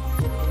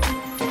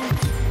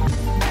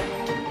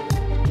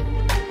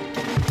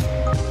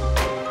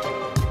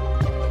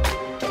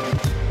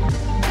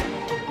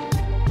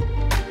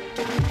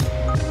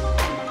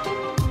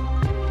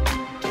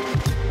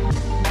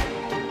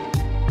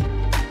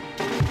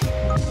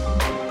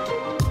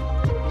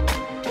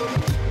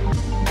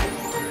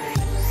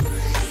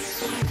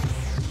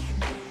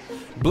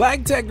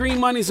 Black Tech Green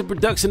Money is a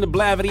production of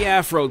Blavity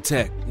Afro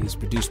Tech. It's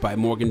produced by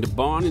Morgan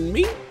DeBarn and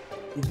me,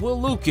 Will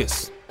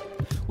Lucas,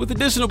 with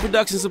additional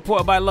production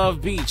support by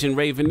Love Beach and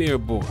Ray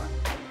Veneerboard.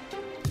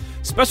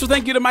 Special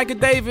thank you to Micah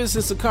Davis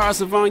and Sakara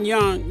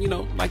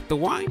Savagnan, like the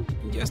wine.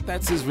 Yes,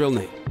 that's his real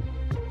name.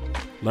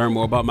 Learn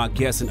more about my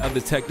guests and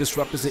other tech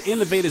disruptors and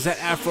innovators at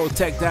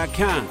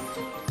afrotech.com.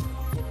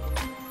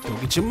 Go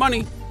get your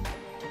money.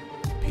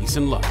 Peace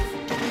and love.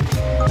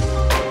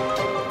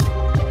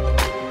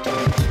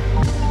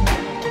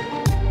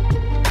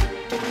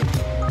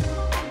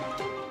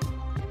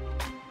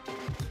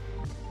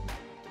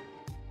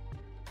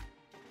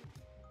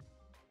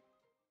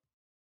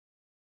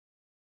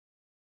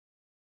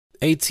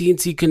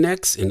 AT&T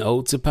connects an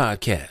ode to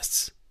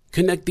podcasts.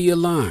 Connect the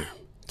alarm.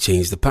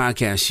 Change the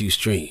podcast you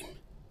stream.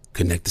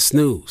 Connect the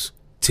snooze.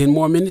 10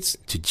 more minutes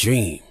to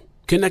dream.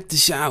 Connect the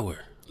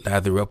shower.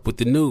 Lather up with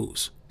the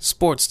news,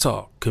 sports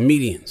talk,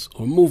 comedians,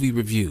 or movie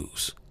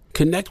reviews.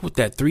 Connect with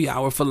that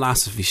 3-hour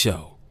philosophy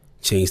show.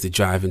 Change the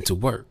drive into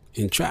work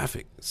in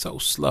traffic so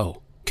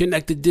slow.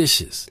 Connect the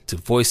dishes to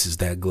voices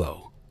that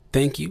glow.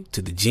 Thank you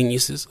to the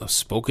geniuses of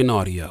spoken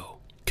audio.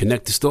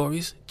 Connect the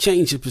stories,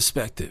 change your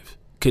perspective.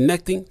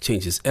 Connecting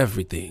changes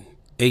everything.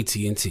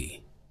 AT&T.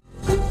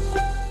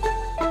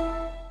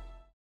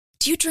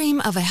 Do you dream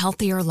of a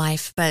healthier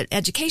life, but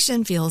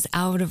education feels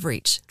out of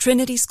reach?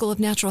 Trinity School of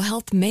Natural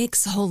Health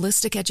makes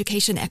holistic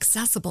education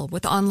accessible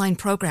with online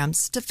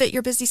programs to fit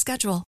your busy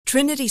schedule.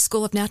 Trinity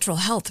School of Natural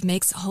Health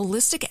makes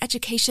holistic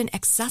education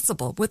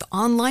accessible with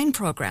online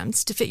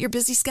programs to fit your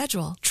busy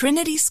schedule.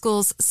 Trinity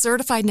School's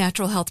Certified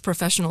Natural Health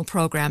Professional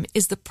Program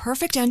is the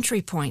perfect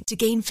entry point to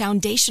gain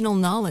foundational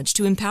knowledge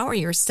to empower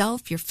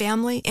yourself, your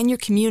family, and your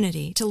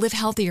community to live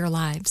healthier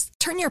lives.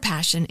 Turn your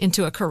passion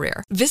into a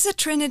career. Visit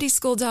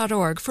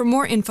trinityschool.org for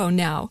more info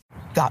now.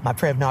 Got my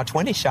Prevnar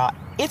 20 shot.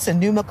 It's a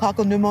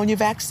pneumococcal pneumonia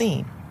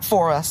vaccine.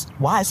 For us,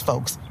 wise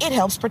folks, it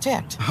helps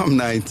protect. I'm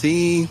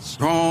 19,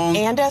 strong,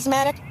 and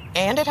asthmatic,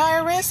 and at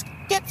higher risk.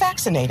 Get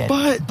vaccinated.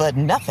 But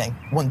nothing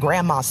when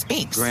grandma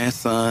speaks.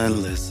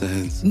 Grandson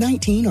listens.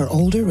 19 or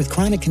older with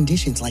chronic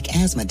conditions like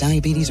asthma,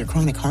 diabetes, or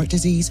chronic heart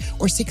disease,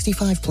 or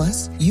 65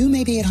 plus, you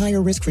may be at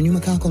higher risk for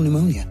pneumococcal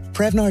pneumonia.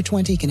 Prevnar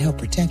 20 can help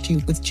protect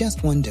you with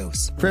just one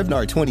dose.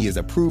 Prevnar 20 is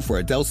approved for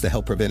adults to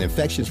help prevent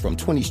infections from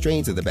 20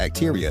 strains of the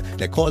bacteria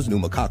that cause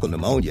pneumococcal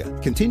pneumonia.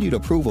 Continued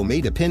approval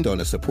may depend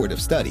on a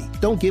supportive study.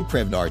 Don't get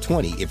Prevnar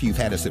 20 if you've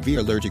had a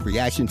severe allergic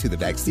reaction to the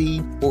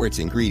vaccine or its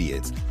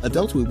ingredients.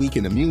 Adults with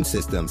weakened immune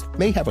systems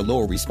may have a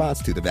lower response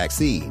to the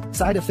vaccine.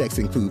 Side effects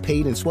include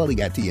pain and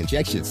swelling at the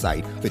injection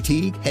site,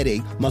 fatigue,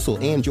 headache, muscle,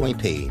 and joint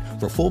pain.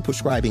 For full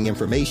prescribing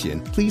information,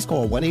 please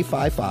call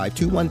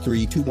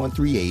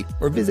 1-855-213-2138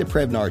 or visit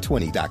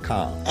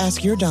Prevnar20.com.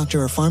 Ask your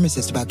doctor or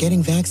pharmacist about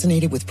getting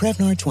vaccinated with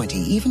Prevnar 20,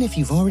 even if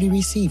you've already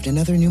received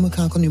another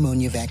pneumococcal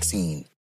pneumonia vaccine.